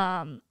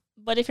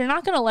 But if you're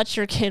not going to let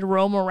your kid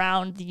roam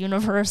around the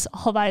universe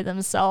all by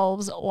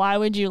themselves, why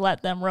would you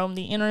let them roam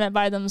the internet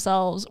by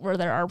themselves where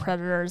there are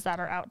predators that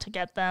are out to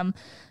get them?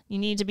 You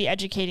need to be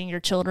educating your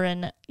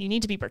children. You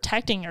need to be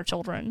protecting your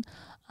children.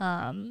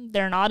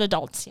 They're not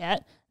adults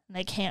yet, and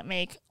they can't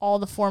make all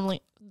the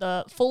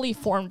fully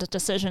formed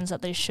decisions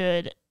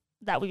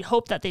that we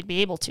hope that they'd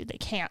be able to. They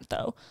can't,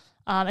 though.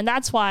 And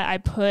that's why I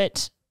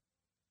put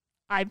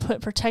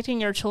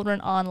protecting your children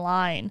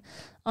online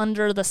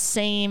under the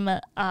same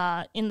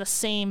in the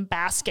same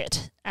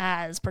basket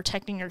as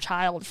protecting your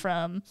child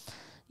from,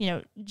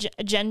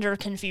 gender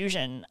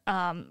confusion,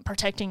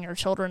 protecting your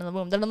children in the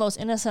womb. They're the most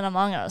innocent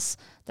among us.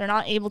 They're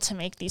not able to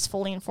make these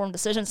fully informed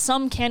decisions.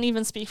 Some can't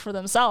even speak for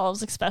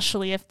themselves,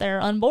 especially if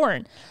they're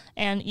unborn.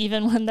 And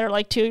even when they're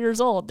like 2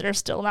 years old, they're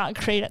still not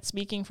great at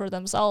speaking for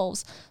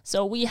themselves.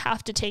 So we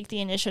have to take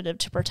the initiative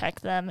to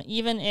protect them.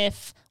 Even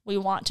if we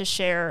want to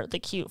share the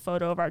cute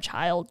photo of our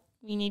child,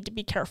 we need to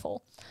be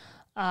careful.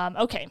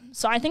 Okay,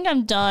 so I think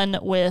I'm done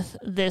with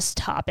this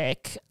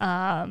topic.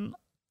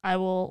 I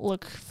will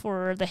look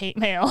for the hate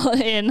mail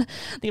in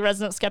the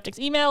Resident Skeptics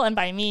email, and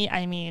by me,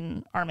 I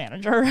mean our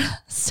manager.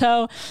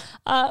 So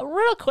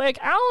real quick,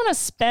 I don't want to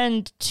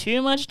spend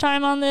too much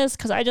time on this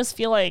because I just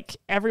feel like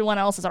everyone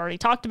else has already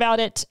talked about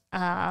it. So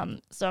I'm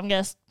going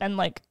to spend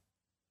like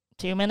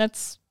 2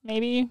 minutes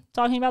maybe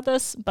talking about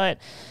this. But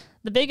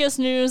the biggest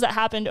news that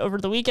happened over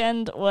the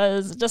weekend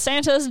was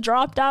DeSantis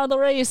dropped out of the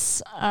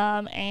race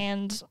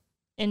and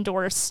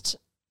endorsed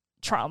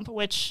Trump,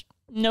 which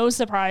no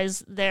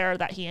surprise there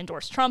that he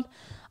endorsed Trump.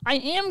 I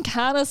am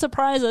kind of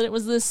surprised that it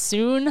was this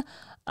soon.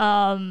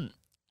 I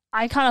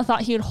kind of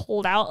thought he would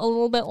hold out a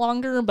little bit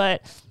longer,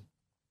 but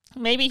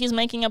maybe he's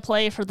making a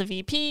play for the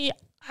VP.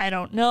 I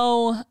don't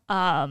know.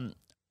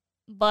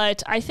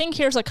 But I think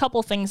here's a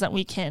couple things that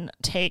we can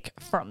take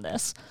from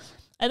this.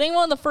 I think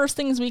one of the first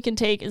things we can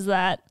take is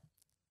that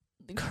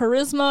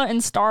charisma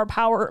and star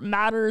power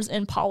matters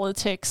in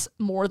politics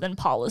more than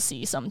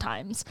policy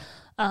sometimes.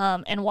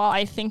 And while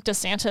I think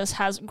DeSantis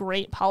has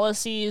great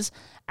policies,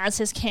 as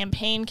his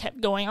campaign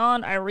kept going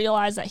on, I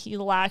realized that he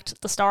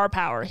lacked the star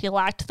power. He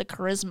lacked the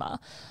charisma.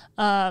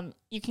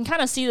 You can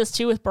kind of see this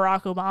too with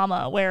Barack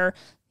Obama, where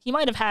he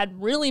might have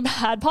had really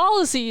bad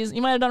policies. He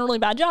might have done a really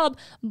bad job,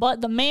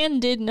 but the man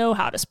did know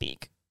how to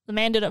speak. The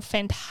man did a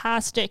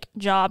fantastic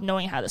job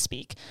knowing how to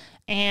speak.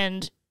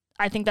 And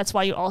I think that's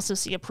why you also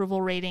see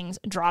approval ratings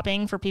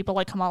dropping for people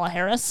like Kamala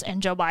Harris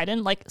and Joe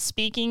Biden. Like,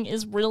 speaking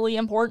is really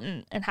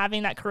important, and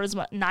having that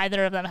charisma,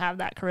 neither of them have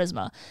that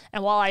charisma.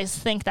 And while I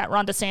think that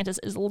Ron DeSantis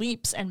is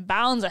leaps and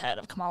bounds ahead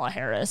of Kamala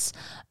Harris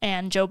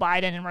and Joe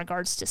Biden in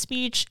regards to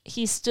speech,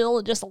 he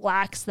still just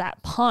lacks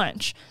that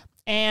punch.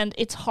 And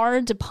it's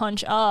hard to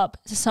punch up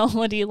to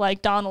somebody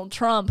like Donald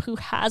Trump, who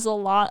has a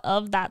lot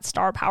of that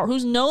star power,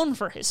 who's known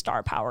for his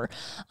star power.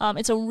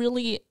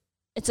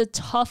 It's a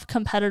tough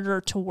competitor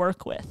to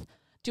work with.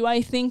 Do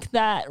I think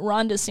that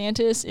Ron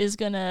DeSantis is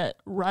going to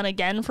run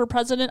again for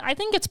president? I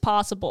think it's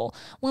possible.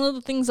 One of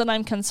the things that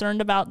I'm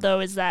concerned about, though,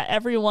 is that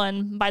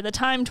everyone, by the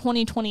time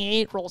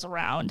 2028 rolls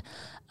around,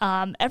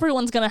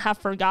 everyone's going to have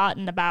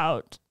forgotten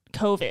about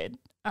COVID.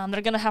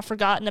 They're going to have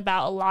forgotten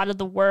about a lot of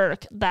the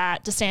work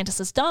that DeSantis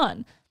has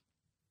done.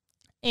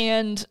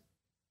 And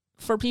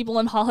for people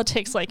in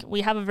politics, like,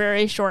 we have a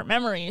very short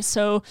memory.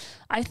 So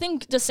I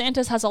think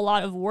DeSantis has a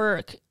lot of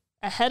work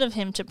ahead of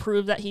him to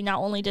prove that he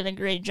not only did a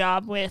great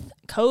job with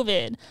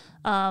COVID,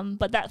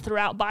 but that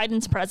throughout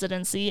Biden's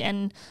presidency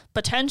and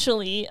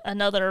potentially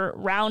another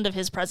round of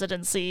his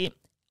presidency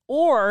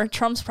or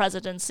Trump's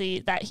presidency,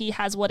 that he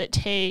has what it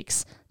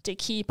takes to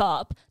keep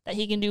up, that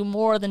he can do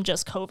more than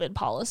just COVID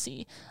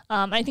policy.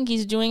 I think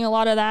he's doing a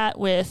lot of that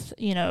with,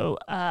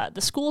 the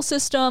school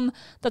system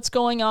that's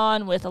going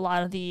on, with a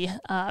lot of the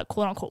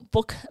quote unquote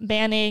book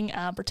banning,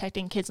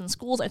 protecting kids in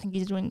schools. I think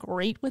he's doing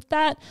great with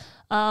that.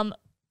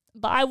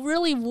 But I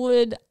really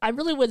would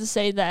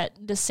say that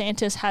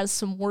DeSantis has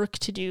some work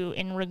to do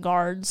in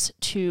regards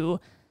to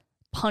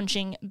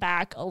punching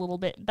back a little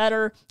bit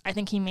better. I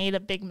think he made a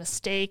big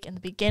mistake in the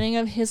beginning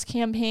of his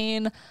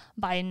campaign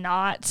by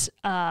not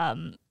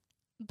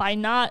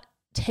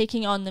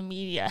taking on the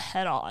media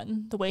head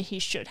on the way he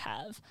should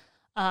have.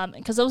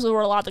 Because those were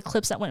a lot of the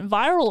clips that went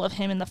viral of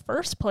him in the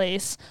first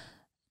place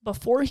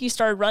before he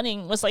started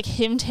running, was like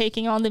him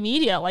taking on the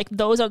media. Like,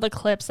 those are the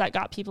clips that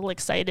got people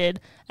excited,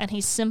 and he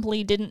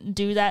simply didn't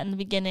do that in the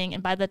beginning.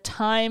 And by the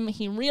time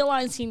he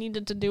realized he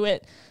needed to do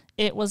it,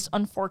 it was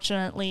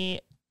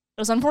unfortunately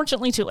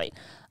too late.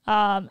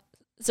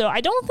 So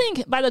I don't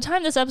think, by the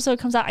time this episode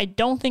comes out, I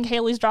don't think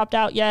Haley's dropped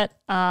out yet.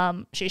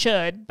 She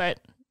should, but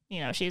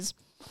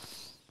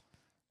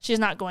she's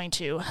not going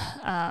to.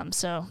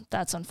 So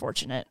that's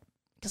unfortunate,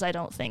 because I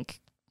don't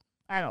think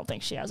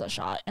she has a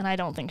shot, and I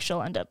don't think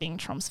she'll end up being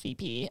Trump's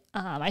VP.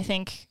 I'm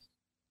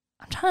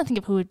trying to think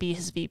of who would be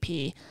his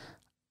VP.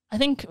 I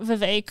think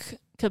Vivek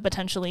could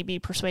potentially be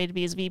persuaded to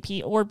be his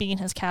VP or be in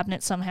his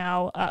cabinet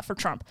somehow for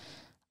Trump.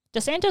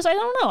 DeSantis, I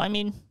don't know. I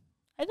mean,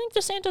 I think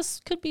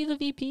DeSantis could be the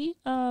VP.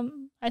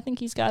 I think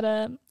he's got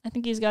a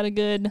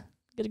good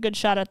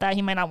shot at that.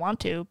 He might not want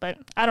to, but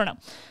I don't know.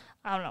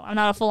 I don't know. I'm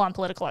not a full-on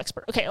political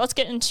expert. Okay, let's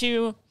get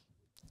into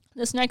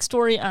this next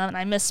story. And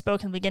I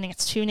misspoke in the beginning.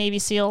 It's 2 Navy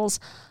SEALs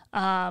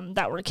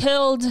that were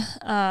killed.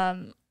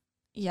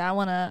 Yeah, I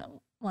want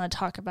to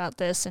talk about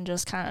this and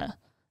just kind of,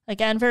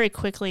 again, very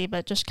quickly,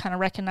 but just kind of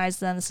recognize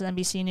them. This is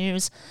NBC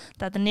News,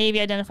 that the Navy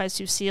identifies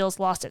 2 SEALs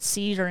lost at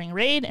sea during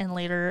raid and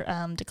later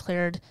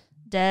declared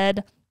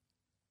dead.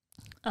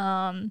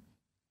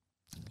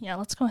 Yeah,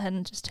 let's go ahead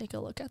and just take a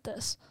look at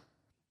this.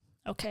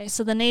 Okay,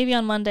 so the Navy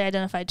on Monday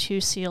identified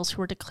 2 SEALs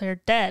who were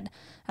declared dead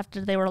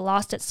after they were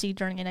lost at sea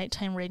during a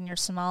nighttime raid near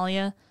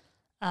Somalia.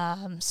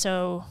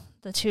 So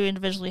the 2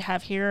 individuals we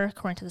have here,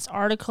 according to this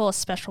article, a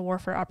Special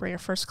Warfare Operator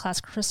First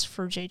Class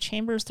Christopher J.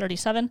 Chambers,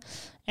 37,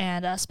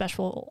 and a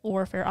Special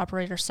Warfare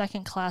Operator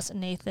Second Class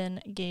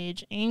Nathan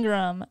Gage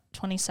Ingram,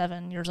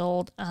 27 years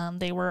old.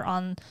 They're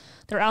on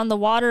the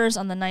waters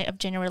on the night of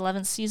January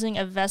 11th, seizing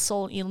a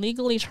vessel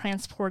illegally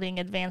transporting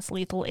advanced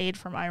lethal aid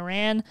from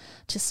Iran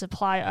to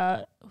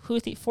supply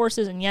Houthi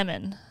forces in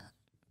Yemen,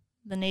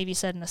 the Navy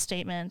said in a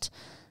statement.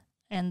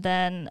 And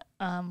then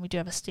we do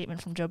have a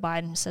statement from Joe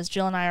Biden who says,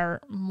 Jill and I are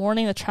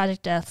mourning the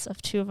tragic deaths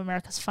of 2 of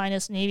America's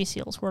finest Navy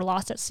SEALs who were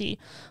lost at sea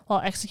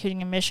while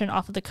executing a mission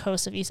off of the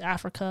coast of East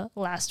Africa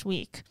last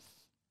week.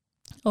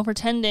 Over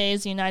 10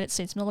 days, the United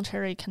States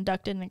military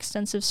conducted an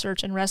extensive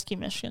search and rescue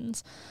mission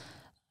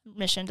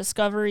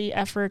discovery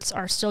efforts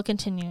are still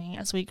continuing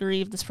as we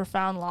grieve this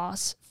profound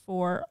loss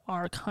for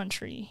our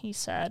country, he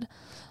said.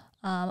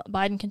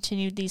 Biden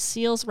continued, these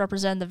SEALs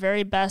represent the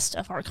very best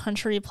of our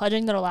country,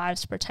 pledging their lives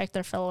to protect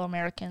their fellow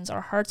Americans.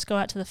 Our hearts go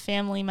out to the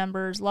family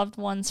members, loved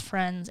ones,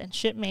 friends, and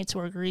shipmates who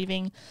are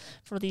grieving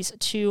for these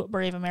 2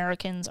 brave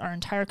Americans. Our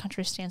entire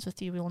country stands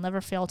with you. We will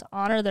never fail to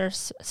honor their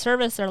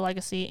service, their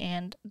legacy,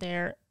 and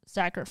their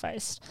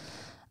sacrifice.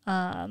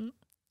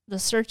 The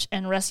search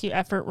and rescue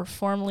effort were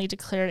formally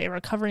declared a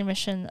recovery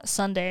mission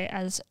Sunday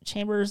as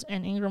Chambers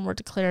and Ingram were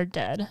declared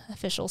dead,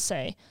 officials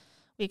say.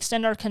 We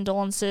extend our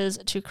condolences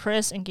to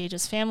Chris and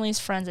Gage's families,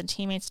 friends, and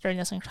teammates during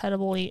this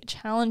incredibly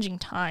challenging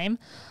time.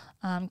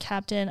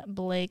 Captain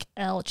Blake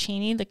L.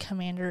 Cheney, the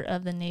commander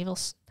of the Naval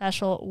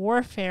Special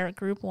Warfare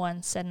Group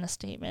 1, said in a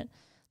statement,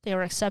 they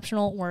were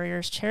exceptional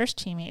warriors, cherished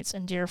teammates,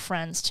 and dear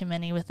friends to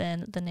many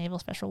within the Naval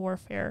Special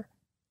Warfare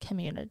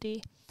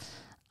community.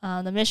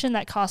 The mission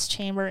that cost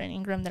Chamber and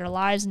Ingram their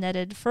lives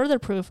netted further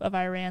proof of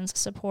Iran's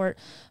support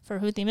for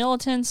Houthi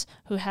militants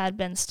who had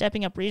been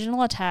stepping up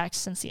regional attacks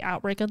since the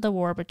outbreak of the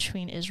war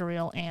between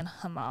Israel and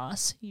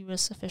Hamas,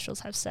 U.S.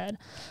 officials have said.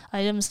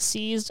 Items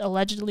seized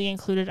allegedly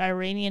included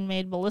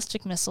Iranian-made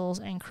ballistic missiles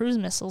and cruise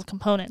missile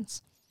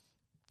components.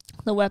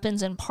 The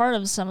weapons and part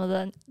of some of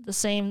the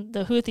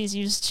Houthis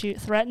used to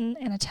threaten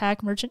and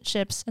attack merchant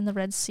ships in the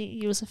Red Sea,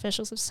 U.S.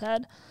 officials have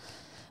said.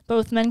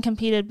 Both men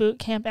completed boot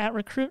camp at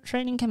Recruit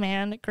Training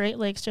Command, Great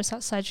Lakes, just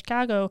outside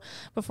Chicago,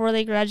 before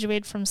they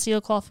graduated from SEAL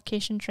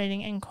qualification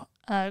training in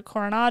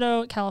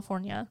Coronado,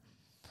 California.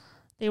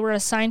 They were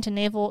assigned to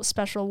Naval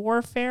Special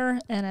Warfare,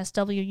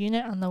 NSW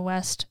unit on the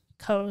West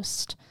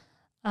Coast.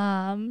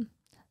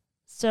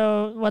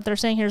 So what they're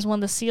saying here is one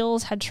of the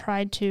SEALs had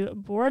tried to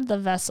board the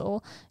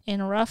vessel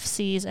in rough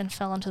seas and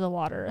fell into the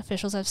water,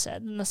 officials have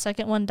said. And the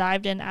second one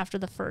dived in after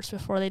the first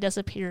before they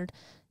disappeared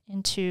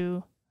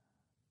into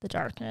the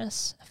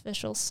darkness,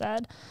 officials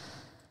said.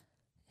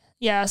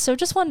 Yeah, so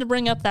just wanted to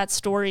bring up that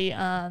story.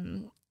 I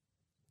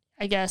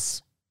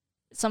guess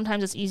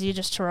sometimes it's easy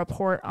just to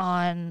report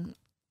on,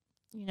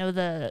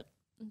 the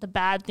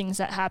bad things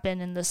that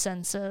happen in the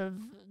sense of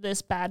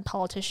this bad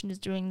politician is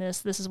doing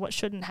this is what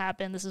shouldn't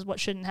happen, this is what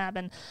shouldn't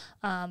happen.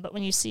 But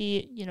when you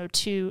see,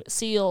 2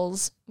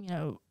 SEALs,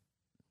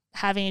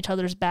 having each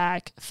other's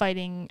back,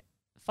 fighting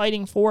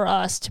for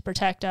us to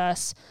protect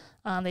us,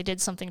 they did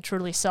something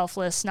truly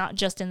selfless, not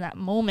just in that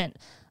moment,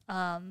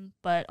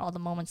 but all the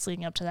moments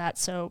leading up to that.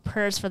 So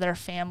prayers for their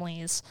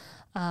families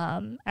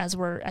as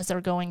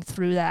they're going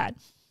through that.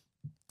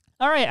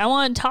 All right, I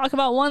want to talk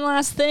about one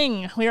last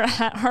thing. We are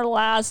at our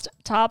last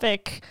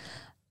topic.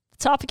 The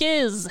topic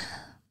is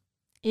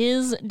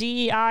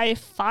DEI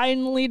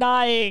finally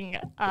dying?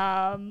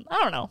 I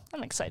don't know.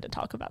 I'm excited to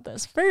talk about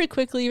this. Very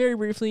quickly, very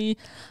briefly,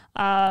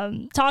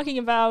 talking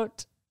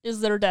about,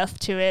 is there death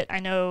to it? I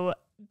know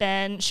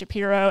Ben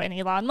Shapiro and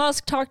Elon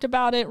Musk talked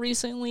about it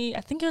recently.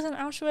 I think it was in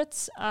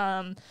Auschwitz.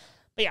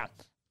 But yeah,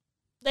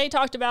 they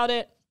talked about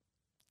it.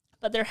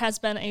 But there has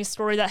been a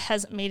story that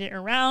has made it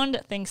around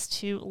thanks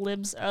to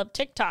libs of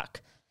TikTok.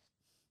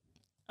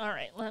 All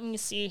right, let me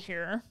see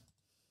here.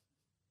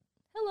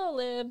 Hello,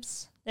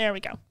 libs. There we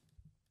go.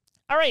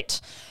 All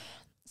right.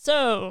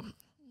 So,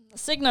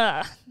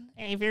 Cigna,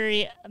 a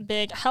very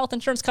big health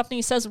insurance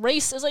company, says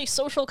race is a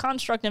social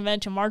construct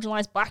invented to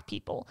marginalize Black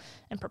people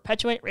and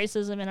perpetuate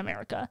racism in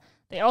America.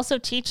 They also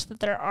teach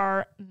that there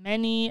are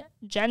many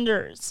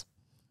genders.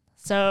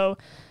 So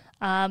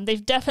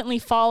they've definitely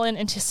fallen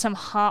into some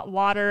hot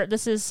water.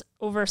 This is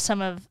over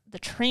some of the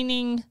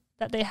training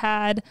that they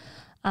had.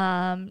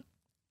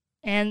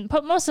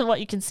 But most of what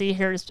you can see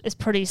here is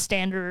pretty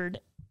standard,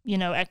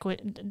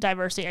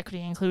 diversity,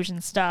 equity,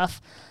 inclusion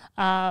stuff.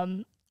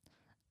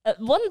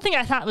 One thing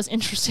I thought was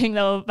interesting,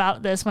 though,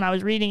 about this when I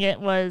was reading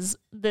it was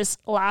this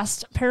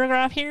last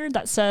paragraph here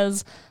that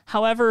says,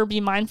 however,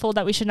 be mindful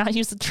that we should not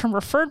use the term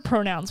referred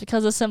pronouns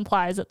because this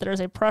implies that there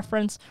is a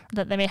preference or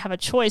that they may have a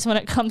choice when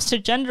it comes to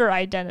gender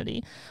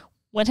identity.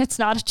 When it's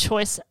not a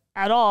choice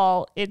at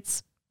all,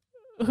 it's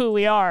who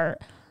we are.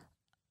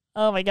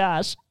 Oh my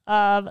gosh.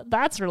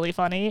 That's really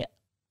funny.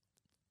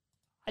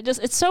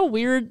 It's so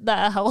weird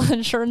that a health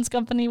insurance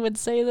company would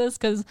say this,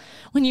 because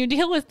when you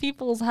deal with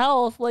people's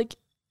health, like,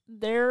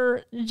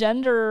 their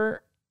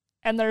gender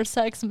and their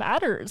sex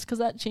matters, because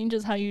that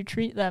changes how you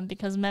treat them,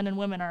 because men and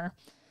women are,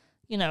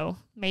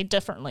 made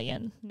differently,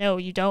 and no,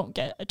 you don't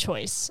get a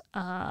choice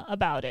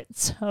about it.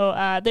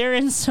 So they're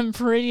in some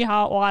pretty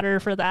hot water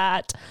for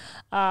that.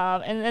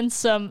 And then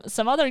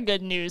some other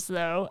good news,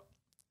 though.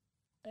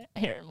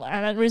 Here,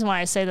 and the reason why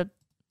I say that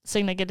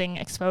Cigna getting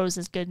exposed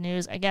is good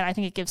news. Again, I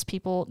think it gives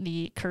people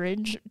the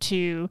courage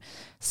to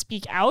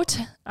speak out,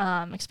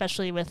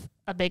 especially with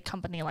a big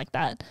company like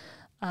that.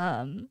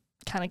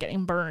 Kind of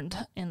getting burned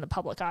in the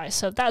public eye.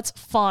 So that's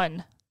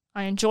fun.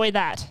 I enjoy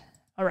that.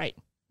 All right,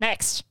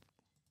 next.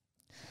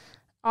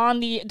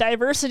 On the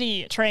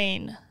diversity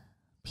train,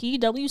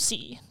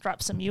 PwC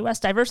dropped some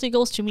U.S. diversity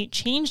goals to meet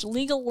changed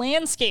legal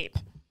landscape.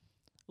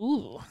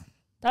 Ooh,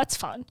 that's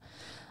fun.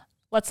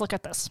 Let's look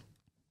at this.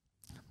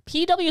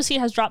 PwC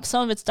has dropped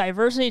some of its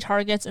diversity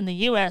targets in the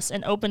U.S.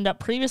 and opened up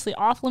previously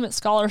off-limit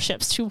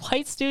scholarships to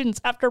white students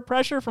after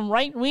pressure from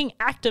right-wing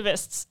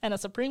activists and a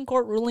Supreme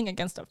Court ruling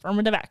against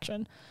affirmative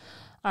action.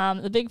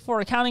 The Big Four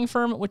accounting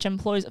firm, which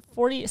employs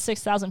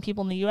 46,000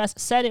 people in the U.S.,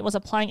 said it was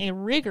applying a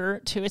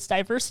rigor to its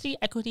diversity,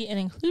 equity, and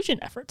inclusion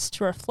efforts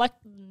to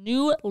reflect the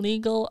new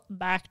legal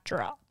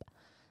backdrop.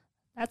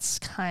 That's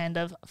kind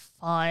of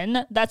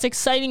fun. That's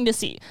exciting to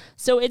see.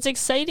 So it's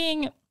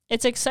exciting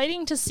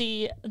to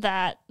see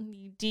that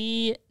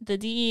the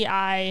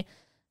DEI,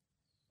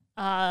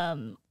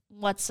 the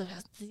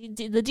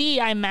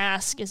DEI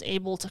mask is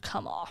able to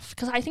come off,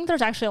 because I think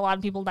there's actually a lot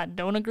of people that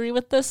don't agree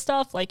with this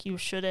stuff. Like, you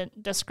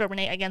shouldn't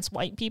discriminate against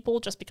white people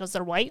just because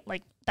they're white.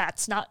 Like,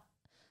 that's not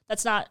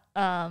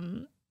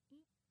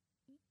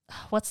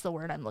what's the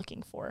word I'm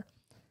looking for?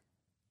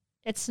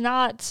 It's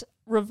not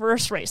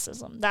reverse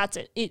racism. That's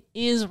it. It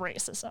is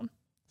racism.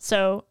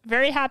 So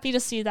very happy to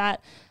see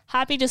that.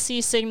 Happy to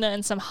see Cigna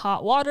in some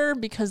hot water,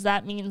 because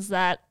that means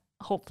that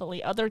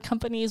hopefully other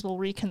companies will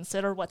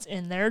reconsider what's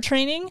in their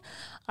training.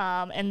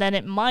 And then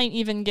it might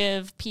even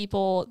give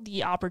people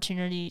the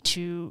opportunity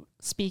to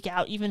speak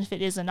out, even if it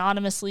is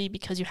anonymously,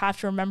 because you have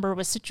to remember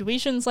with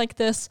situations like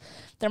this,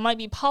 there might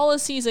be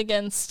policies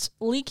against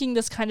leaking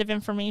this kind of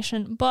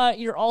information, but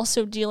you're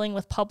also dealing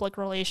with public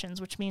relations,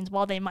 which means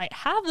while they might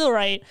have the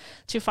right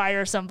to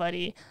fire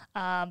somebody,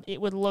 it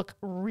would look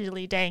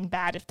really dang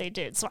bad if they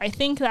did. So I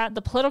think that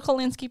the political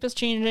landscape is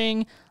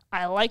changing.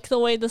 I like the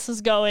way this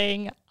is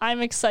going.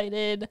 I'm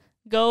excited.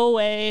 Go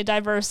away,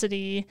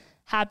 diversity,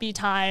 happy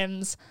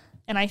times.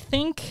 And I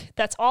think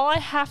that's all I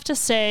have to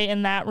say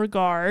in that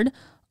regard.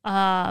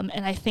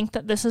 And I think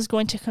that this is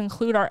going to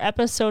conclude our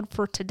episode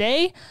for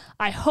today.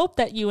 I hope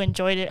that you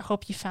enjoyed it.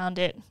 Hope you found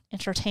it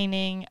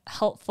entertaining,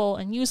 helpful,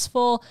 and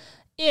useful.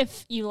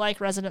 If you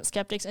like Resident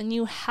Skeptics and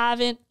you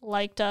haven't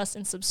liked us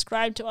and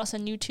subscribed to us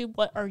on YouTube,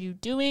 what are you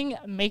doing?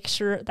 Make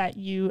sure that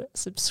you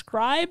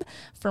subscribe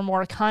for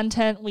more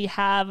content. We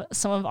have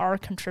some of our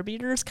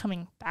contributors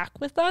coming back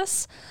with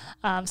us.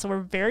 So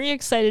we're very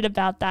excited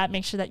about that.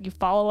 Make sure that you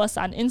follow us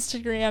on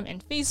Instagram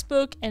and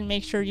Facebook, and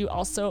make sure you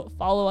also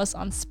follow us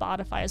on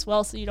Spotify as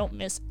well, so you don't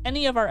miss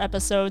any of our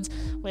episodes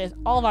with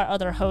all of our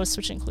other hosts,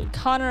 which include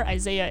Connor,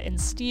 Isaiah, and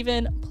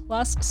Steven,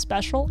 plus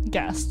special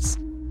guests.